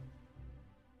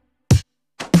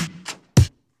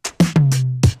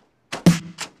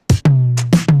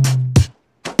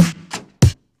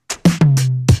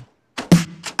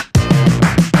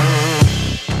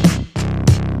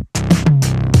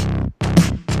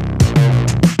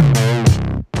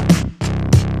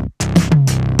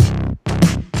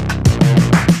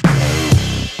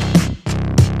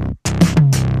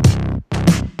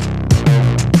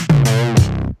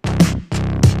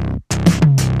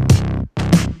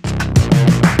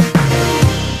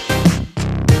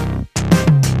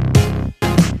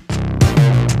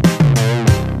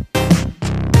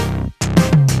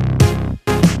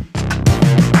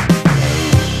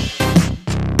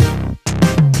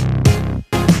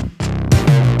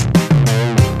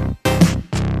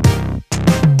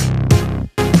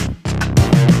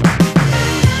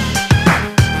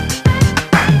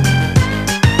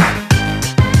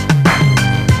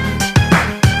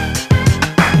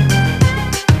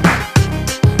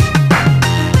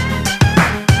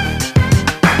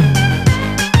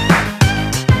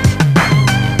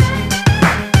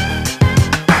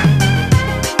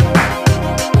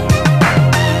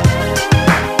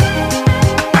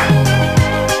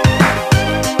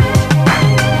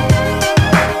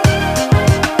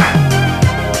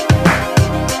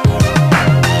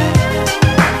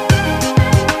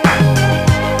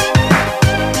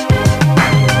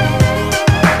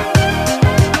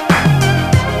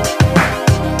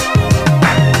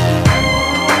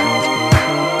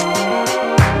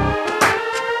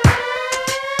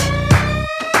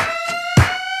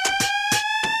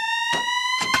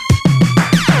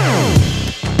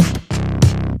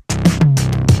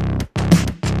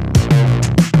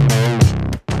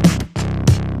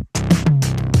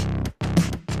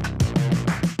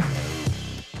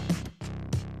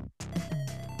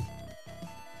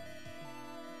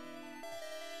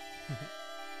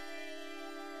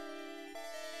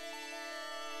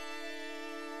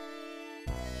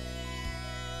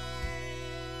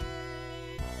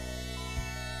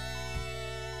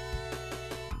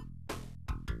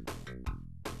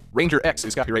 Ranger X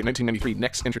is copyright 1993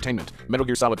 Nex Entertainment. Metal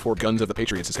Gear Solid 4 Guns of the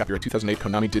Patriots is copyright 2008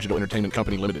 Konami Digital Entertainment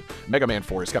Company Limited. Mega Man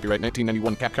 4 is copyright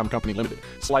 1991 Capcom Company Limited.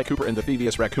 Sly Cooper and the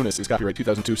Thievius Raccoonus is copyright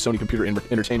 2002 Sony Computer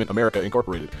Entertainment America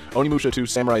Incorporated. Onimusha 2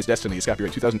 Samurai's Destiny is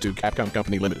copyright 2002 Capcom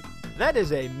Company Limited. That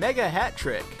is a mega hat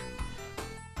trick.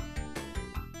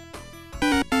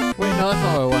 Wait, no, that's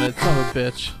not what I wanted. Son of a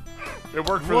bitch. It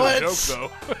worked for What? the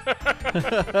joke,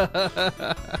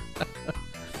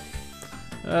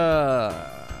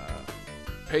 though.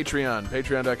 Patreon.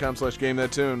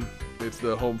 Patreon.com/GameThatTune. It's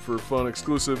the home for fun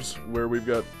exclusives where we've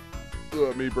got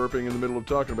me burping in the middle of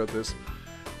talking about this.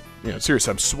 Yeah,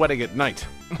 seriously, I'm sweating at night.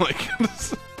 Like,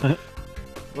 I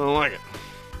don't like it.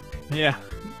 Yeah.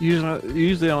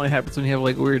 Usually it only happens when you have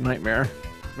like a weird nightmare.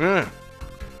 Yeah.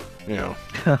 You know,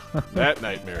 that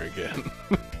nightmare again.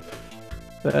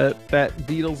 That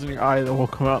needles in your eye that will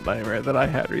come out nightmare that I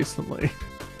had recently.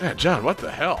 Yeah, John, what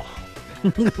the hell? I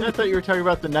thought you were talking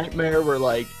about the nightmare where,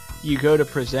 like, you go to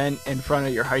present in front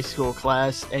of your high school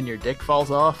class and your dick falls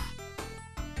off.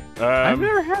 I've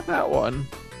never had that one.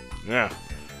 Yeah.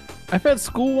 I've had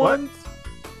school ones.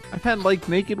 I've had, like,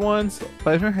 naked ones,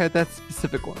 but I've never had that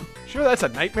specific one. Sure that's a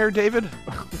nightmare, David?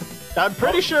 I'm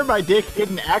pretty sure my dick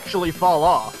didn't actually fall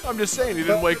off. I'm just saying, you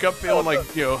didn't wake up feeling like,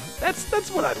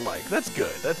 that's what I'd like. That's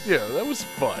good. That was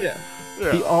fun. Yeah.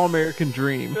 The all-American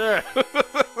dream. Yeah.